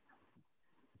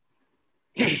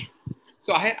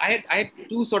 So I had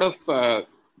two sort of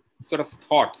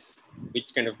thoughts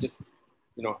which kind of just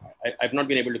I've not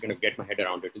been able to kind of get my head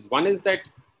around it. One is that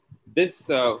this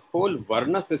whole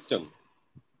Varna system,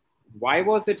 why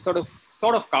was it sort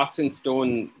of cast in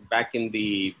stone back in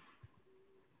the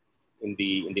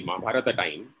Mahabharata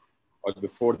time or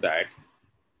before that,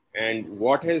 and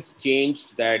what has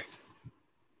changed that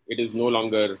it is no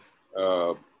longer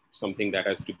something that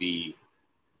has to be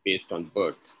based on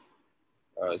birth?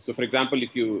 So, for example,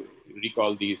 if you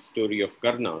recall the story of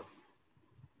Karna,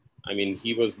 I mean,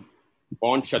 he was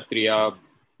born Kshatriya,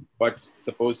 but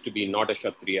supposed to be not a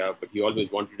Kshatriya, but he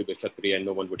always wanted to be a Kshatriya and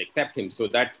no one would accept him. So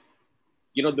that,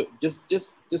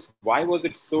 just why was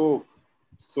it so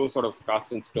sort of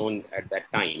cast in stone at that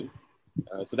time?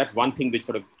 So that's one thing which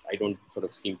I don't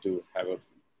seem to have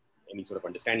any sort of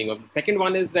understanding of. The second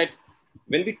one is that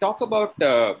when we talk about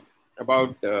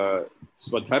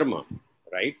Swadharma,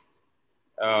 right?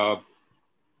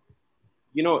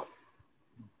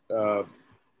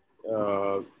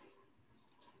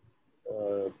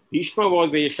 Bhishma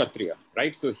was a Kshatriya,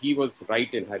 right? So he was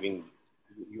right in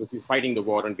he was fighting the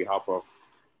war on behalf of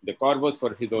the Kauravas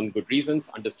for his own good reasons,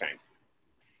 understand.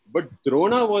 But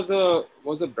Drona was a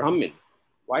Brahmin.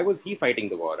 Why was he fighting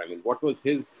the war? I mean, what was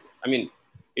his, it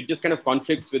just kind of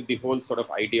conflicts with the whole sort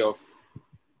of idea of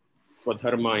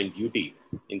Swadharma and duty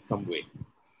in some way.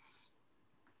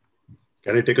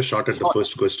 Can I take a shot at the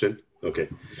first question? Okay.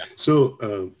 So,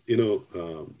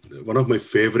 one of my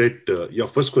favorite, your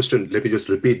first question, let me just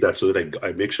repeat that so that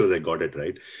I make sure that I got it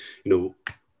right.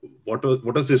 What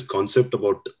was this concept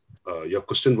about, your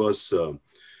question was,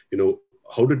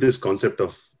 how did this concept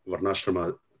of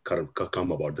Varnashrama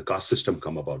come about, the caste system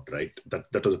come about, right?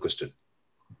 That was a question.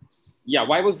 Yeah,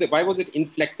 why was it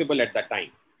inflexible at that time?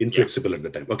 Inflexible at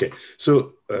the time. Okay.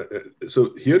 So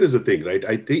here is the thing, right?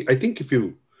 I think if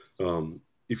you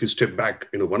step back,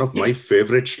 one of my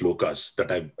favorite shlokas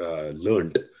that I've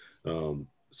learned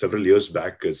several years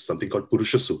back is something called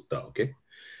Purusha Sukta. Okay.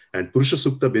 And Purusha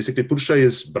Sukta, basically Purusha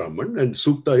is Brahman and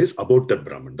Sukta is about that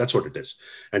Brahman. That's what it is.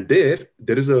 And there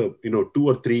is a, 2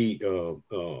 or 3,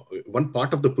 one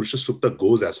part of the Purusha Sukta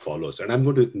goes as follows. And I'm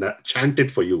going to chant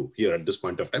it for you here at this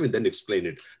point of time and then explain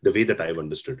it the way that I've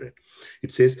understood it.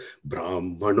 It says,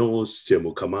 Brahmanosya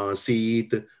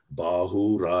mukhamasit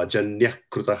bahu rajanyah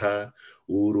krutaha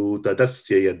uru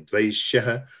tadasya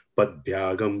yadvaishyah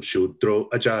padbyagam shudro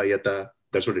ajayata.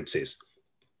 That's what it says.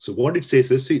 So what it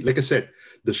says is, see, like I said,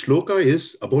 the shloka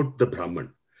is about the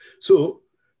Brahman. So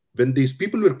when these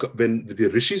people when the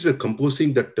rishis were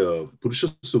composing that Purusha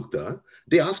Sukta,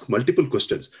 they ask multiple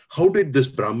questions. How did this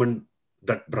Brahman,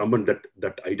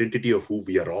 that identity of who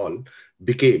we are all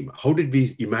became? How did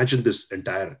we imagine this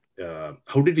entire,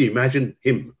 how did we imagine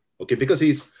him? Okay, because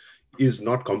he's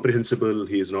not comprehensible.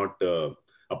 He is not,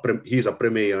 he is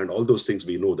aprameya and all those things,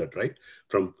 we know that, right?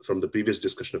 From the previous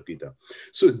discussion of Gita.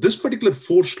 So this particular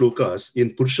 4 shlokas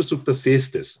in Purusha Sukta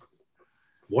says this.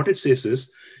 What it says is,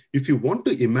 if you want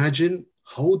to imagine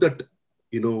how that,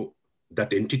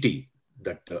 that entity,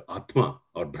 that Atma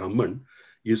or Brahman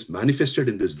is manifested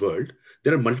in this world,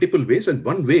 there are multiple ways. And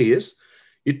one way is,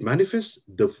 it manifests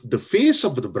the face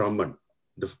of the Brahman.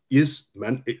 The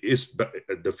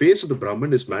face of the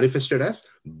Brahman is manifested as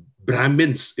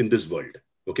Brahmins in this world.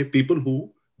 Okay, people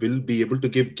who will be able to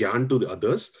give gyan to the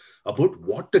others about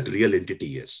what that real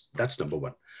entity is. That's number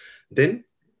one. Then,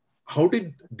 how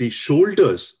did the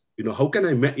shoulders, how can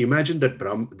I imagine that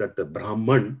the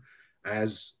Brahman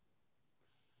as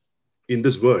in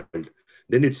this world?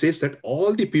 Then it says that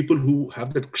all the people who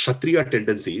have that Kshatriya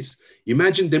tendencies,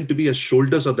 imagine them to be as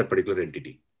shoulders of that particular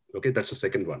entity. Okay, that's the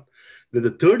second one. Then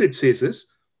the third it says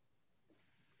is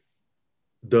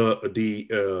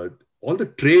all the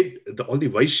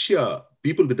Vaishya,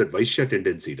 people with that Vaishya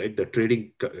tendency, right? The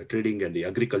trading and the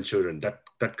agriculture and that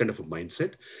kind of a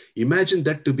mindset. Imagine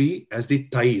that to be as the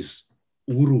thighs,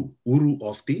 uru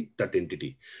of that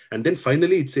entity. And then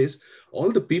finally it says,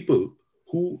 all the people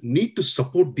who need to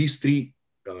support these 3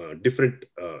 different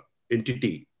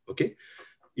entity, okay?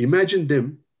 Imagine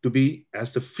them to be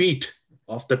as the feet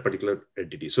of that particular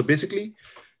entity. So basically,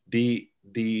 the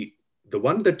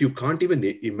one that you can't even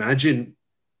imagine,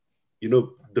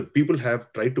 the people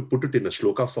have tried to put it in a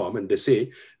shloka form, and they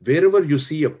say, wherever you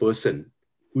see a person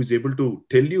who is able to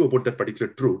tell you about that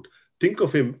particular truth, think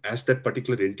of him as that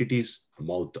particular entity's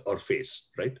mouth or face,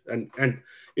 right? And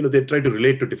they try to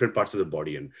relate to different parts of the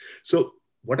body. And so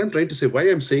what I'm trying to say, why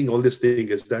I'm saying all this thing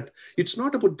is that it's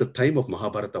not about the time of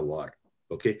Mahabharata war,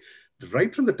 okay?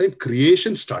 Right from the time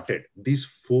creation started, these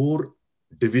 4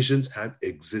 divisions have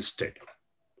existed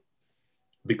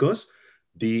because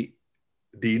the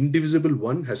indivisible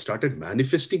one has started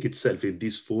manifesting itself in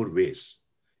these 4 ways.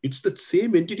 It's the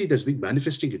same entity that's been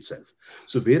manifesting itself.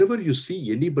 So wherever you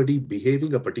see anybody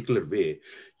behaving a particular way,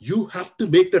 you have to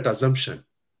make that assumption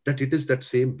that it is that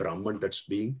same Brahman that's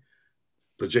being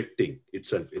projecting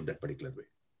itself in that particular way.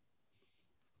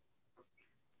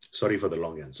 Sorry for the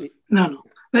long answer. No.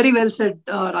 Very well said,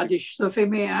 Rajesh. So if I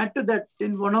may add to that,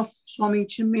 in one of Swami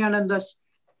Chinmayananda's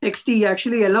text, he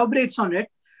actually elaborates on it.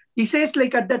 He says,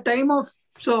 like, at the time of,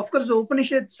 so of course the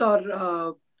Upanishads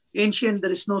are ancient,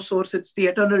 there is no source, it's the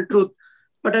eternal truth.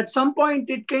 But at some point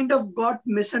it kind of got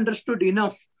misunderstood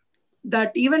enough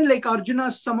that even like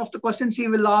Arjuna, some of the questions he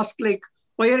will ask, like,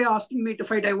 why are you asking me to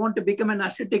fight? I want to become an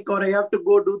ascetic, or I have to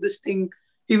go do this thing.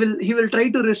 He will try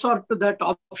to resort to that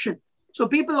option. So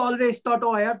people always thought,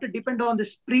 oh, I have to depend on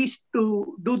this priest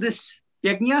to do this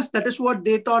yajnas. That is what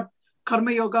they thought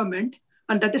karma yoga meant.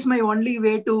 And that is my only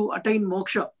way to attain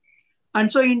moksha. And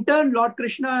so in turn, Lord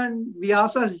Krishna and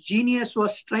Vyasa's genius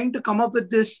was trying to come up with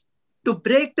this to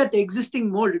break that existing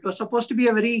mold. It was supposed to be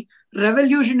a very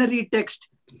revolutionary text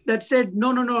that said,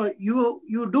 no,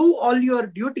 you do all your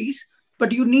duties,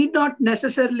 but you need not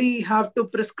necessarily have to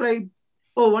prescribe,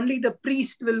 oh, only the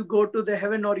priest will go to the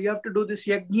heaven, or you have to do this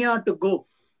yajna to go.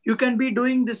 You can be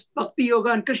doing this bhakti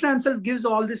yoga. And Krishna himself gives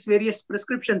all these various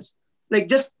prescriptions. Like,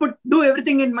 just do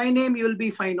everything in my name, you'll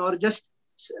be fine. Or just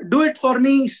do it for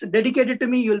me, dedicate it to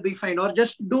me, you'll be fine. Or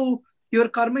just do your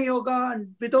karma yoga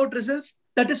and without results,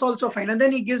 that is also fine. And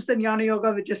then he gives the jnana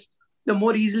yoga, which is the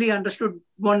more easily understood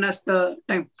one as the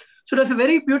time. So there's a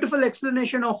very beautiful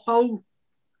explanation of how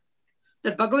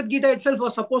that Bhagavad Gita itself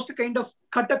was supposed to kind of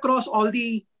cut across all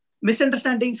the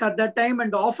misunderstandings at that time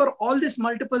and offer all these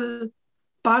multiple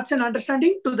paths and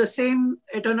understanding to the same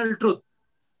eternal truth.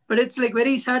 But it's like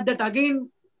very sad that again,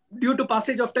 due to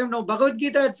passage of time, now Bhagavad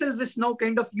Gita itself is now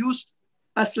kind of used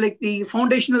as like the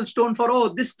foundational stone for, oh,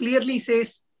 this clearly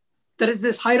says there is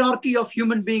this hierarchy of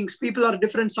human beings. People are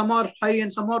different. Some are high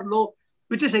and some are low,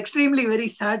 which is extremely very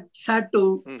sad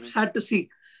to see.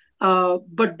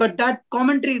 But that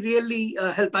commentary really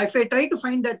helped. If I try to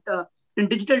find that in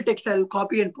digital text, I'll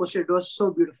copy and post it. It was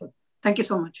so beautiful. Thank you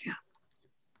so much. Yeah.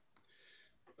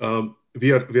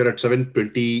 We are at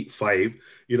 7:25.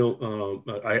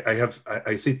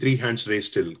 I see 3 hands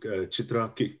raised still.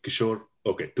 Chitra, Kishore.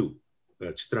 Okay, 2.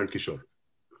 Chitra and Kishore.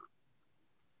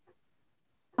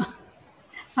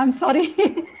 I'm sorry.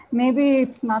 Maybe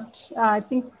it's not. I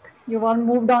think you've all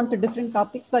moved on to different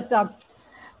topics, but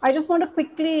I just want to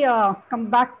quickly come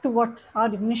back to what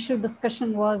our initial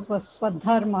discussion was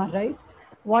Swadharma, right?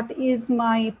 What is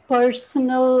my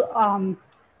personal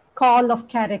call of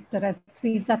character? At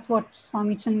least that's what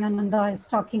Swami Chinmayananda is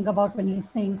talking about when he's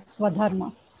saying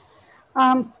Swadharma.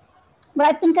 But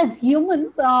I think as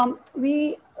humans,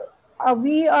 we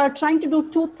are trying to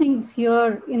do 2 things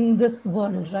here in this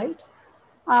world, right?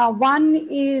 One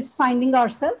is finding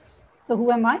ourselves. So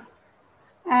who am I?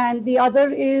 And the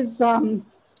other is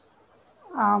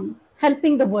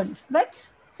helping the world, right?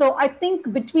 So I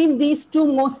think between these 2,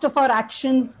 most of our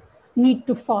actions need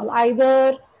to fall.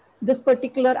 Either this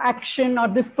particular action or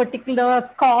this particular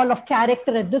call of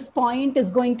character at this point is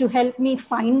going to help me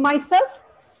find myself,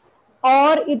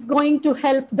 or it's going to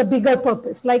help the bigger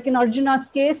purpose. Like in Arjuna's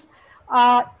case,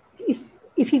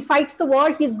 if he fights the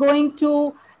war, he's going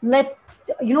to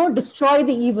destroy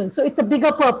the evil. So it's a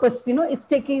bigger purpose. It's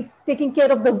taking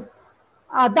care of the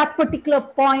that particular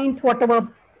point, whatever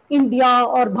India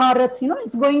or Bharat.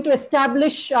 It's going to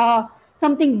establish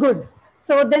something good.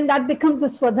 So then that becomes a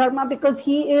Swadharma because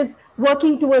he is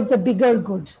working towards a bigger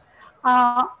good.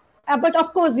 But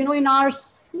of course, in our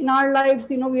lives,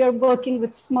 we are working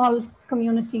with small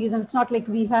communities, and it's not like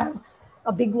we have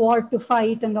a big war to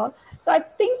fight and all. So I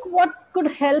think what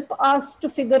could help us to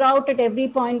figure out at every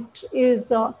point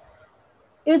is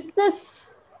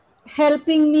this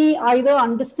helping me either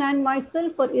understand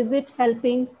myself, or is it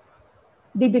helping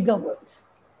the bigger world?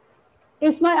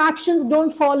 If my actions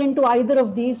don't fall into either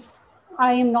of these,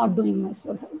 I am not doing my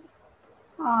Swadharma.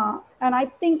 And I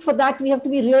think for that, we have to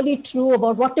be really true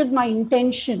about what is my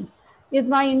intention. Is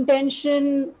my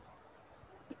intention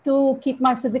to keep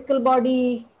my physical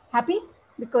body happy?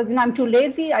 Because I'm too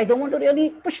lazy, I don't want to really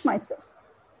push myself.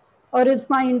 Or is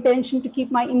my intention to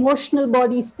keep my emotional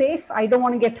body safe? I don't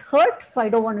want to get hurt, so I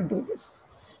don't want to do this.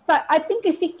 So I think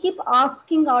if we keep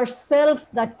asking ourselves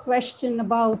that question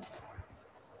about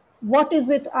what is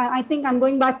it, I think I'm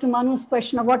going back to Manu's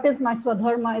question of what is my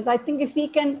Swadharma is, I think if we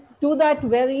can do that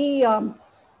very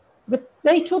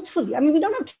truthfully, we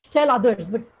don't have to tell others,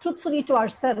 but truthfully to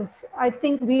ourselves, I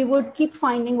think we would keep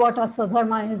finding what our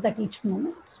Swadharma is at each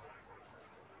moment.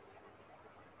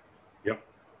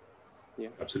 Yeah,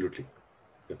 absolutely.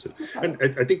 Absolutely. And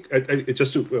I think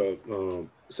just to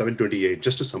 728,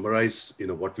 just to summarize,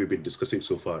 what we've been discussing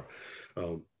so far,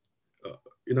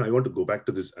 I want to go back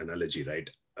to this analogy, right?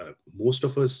 Most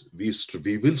of us, we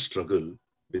will struggle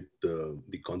with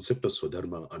the concept of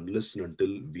Swadharma unless and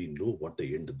until we know what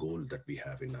the end goal that we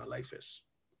have in our life is.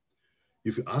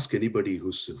 If you ask anybody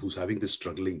who's having this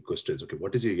struggling questions, okay,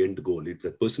 what is your end goal? If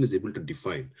that person is able to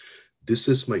define, this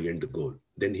is my end goal,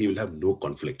 then he will have no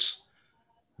conflicts.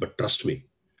 But trust me,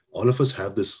 all of us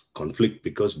have this conflict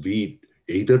because we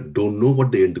either don't know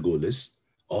what the end goal is,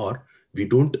 or we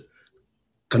don't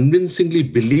convincingly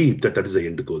believe that is the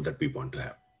end goal that we want to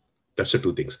have. That's the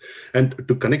two things. And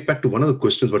to connect back to one of the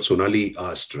questions what Sonali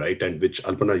asked, right, and which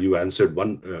Alpana you answered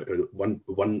one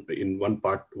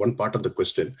part of the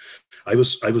question. I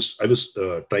was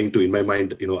trying to, in my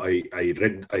mind, I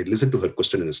listened to her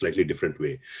question in a slightly different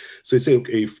way. So I say,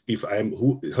 okay, if I'm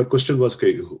who, her question was,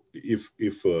 okay, if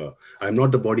I'm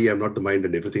not the body, I'm not the mind,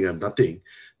 and everything, I'm nothing,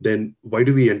 then why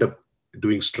do we end up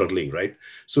doing struggling, right?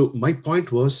 So my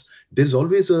point was, there's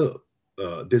always a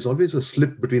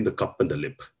slip between the cup and the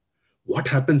lip. What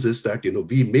happens is that,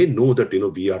 we may know that,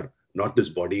 we are not this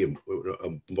body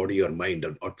or mind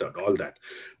or all that,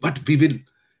 but we will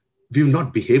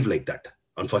not behave like that,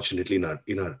 unfortunately, in our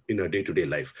day-to-day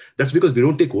life. That's because we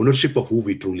don't take ownership of who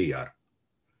we truly are.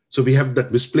 So we have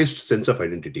that misplaced sense of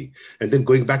identity. And then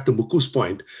going back to Mukku's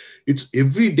point, it's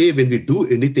every day when we do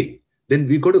anything, then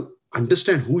we got to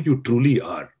understand who you truly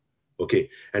are.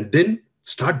 Okay. And then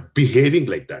start behaving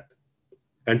like that.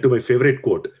 And to my favorite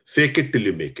quote, fake it till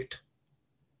you make it.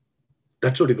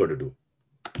 That's what you got to do.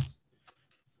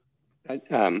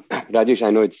 Rajesh, I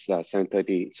know it's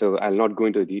 7:30, so I'll not go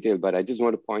into detail, but I just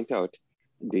want to point out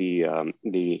the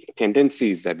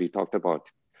tendencies that we talked about.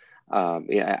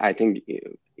 I think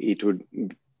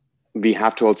we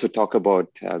have to also talk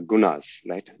about gunas,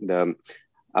 right? The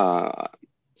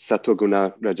Sattva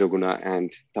guna, Rajoguna,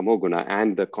 and Tamoguna,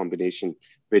 and the combination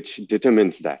which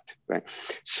determines that, right?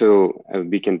 So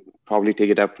we can probably take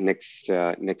it up next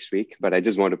week, but I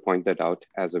just want to point that out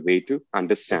as a way to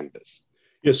understand this.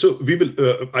 Yeah, so we will.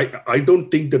 I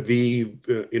don't think that we,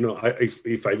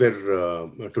 if I were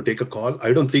to take a call,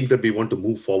 I don't think that we want to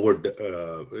move forward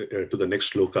to the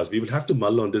next shlokas. We will have to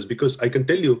mull on this, because I can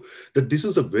tell you that this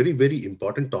is a very, very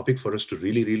important topic for us to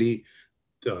really, really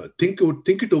think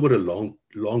it over a long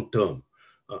term.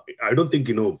 I don't think,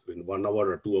 in 1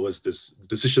 hour or 2 hours, this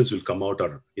decisions will come out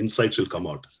or insights will come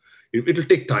out. It will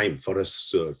take time for us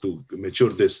to mature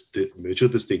this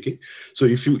thinking. So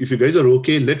if you guys are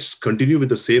okay, let's continue with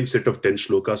the same set of 10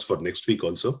 shlokas for next week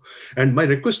also. And my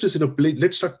request is,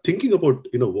 let's start thinking about,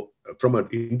 from an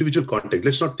individual context.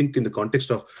 Let's not think in the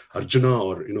context of Arjuna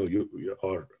or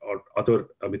or other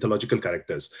mythological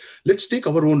characters. Let's take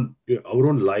our own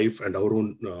life and our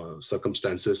own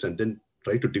circumstances, and then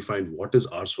try to define what is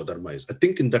our Swadharma is. I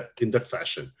think in that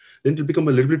fashion, then it will become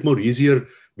a little bit more easier,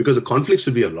 because the conflicts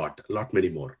will be a lot many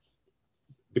more.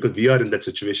 Because we are in that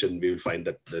situation, we will find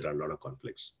that there are a lot of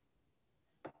conflicts.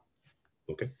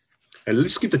 Okay. And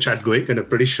let's keep the chat going. And I'm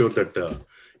pretty sure that,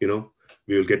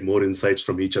 we will get more insights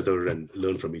from each other and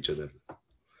learn from each other.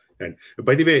 And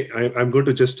by the way, I'm going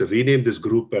to just rename this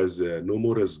group as no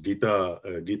more as Gita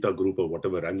group or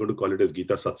whatever. I'm going to call it as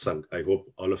Gita Satsang. I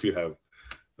hope all of you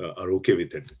are okay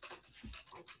with it.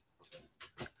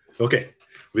 Okay,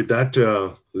 with that,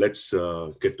 let's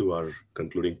get to our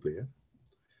concluding prayer.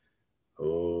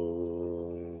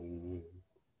 Om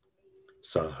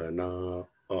Sahana.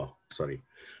 Oh, sorry.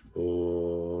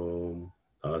 Om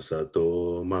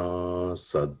Asato Ma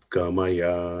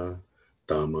Sadgamaya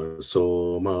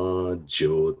Tamaso Ma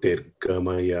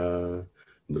Jyotirgamaya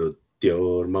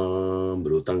Mrutyorma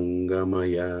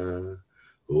Mrutangamaya.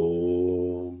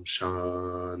 Om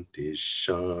Shanti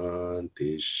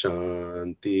Shanti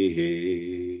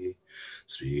Shanti.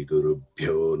 Sri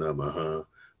Gurubhyo Namaha.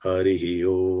 Harihi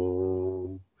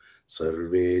Om.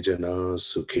 Sarve Jana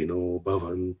Sukhino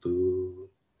Bhavantu.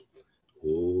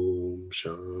 Om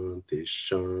Shanti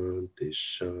Shanti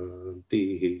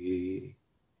Shanti.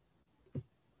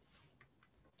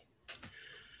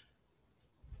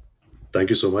 Thank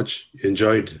you so much.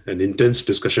 Enjoyed an intense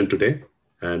discussion today,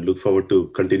 and look forward to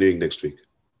continuing next week.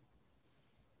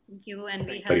 Thank you. And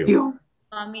we Thank have you.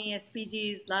 Swami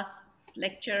SPG's last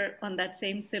lecture on that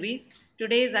same series.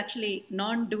 Today is actually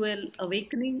non-dual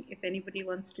awakening. If anybody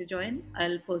wants to join,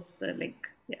 I'll post the link.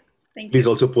 Yeah. Thank Please you.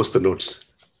 also post the notes.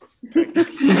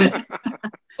 Can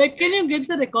you get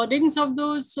the recordings of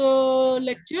those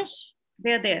lectures?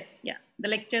 They're there. Yeah. The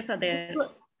lectures are there.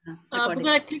 Because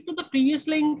I clicked on the previous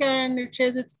link and it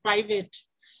says it's private.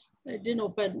 It didn't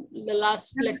open. The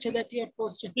last lecture that you had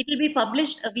posted. It will be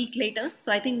published a week later.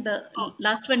 So I think the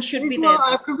last one should be there.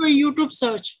 I have to do a YouTube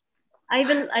search.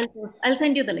 I'll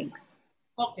send you the links.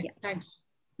 Okay, yeah. Thanks.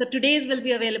 So today's will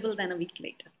be available then a week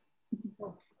later.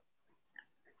 Okay.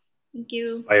 Thank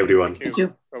you. Bye, everyone. Thank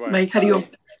you. Bye. Hari Om.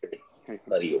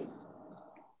 Hari Om.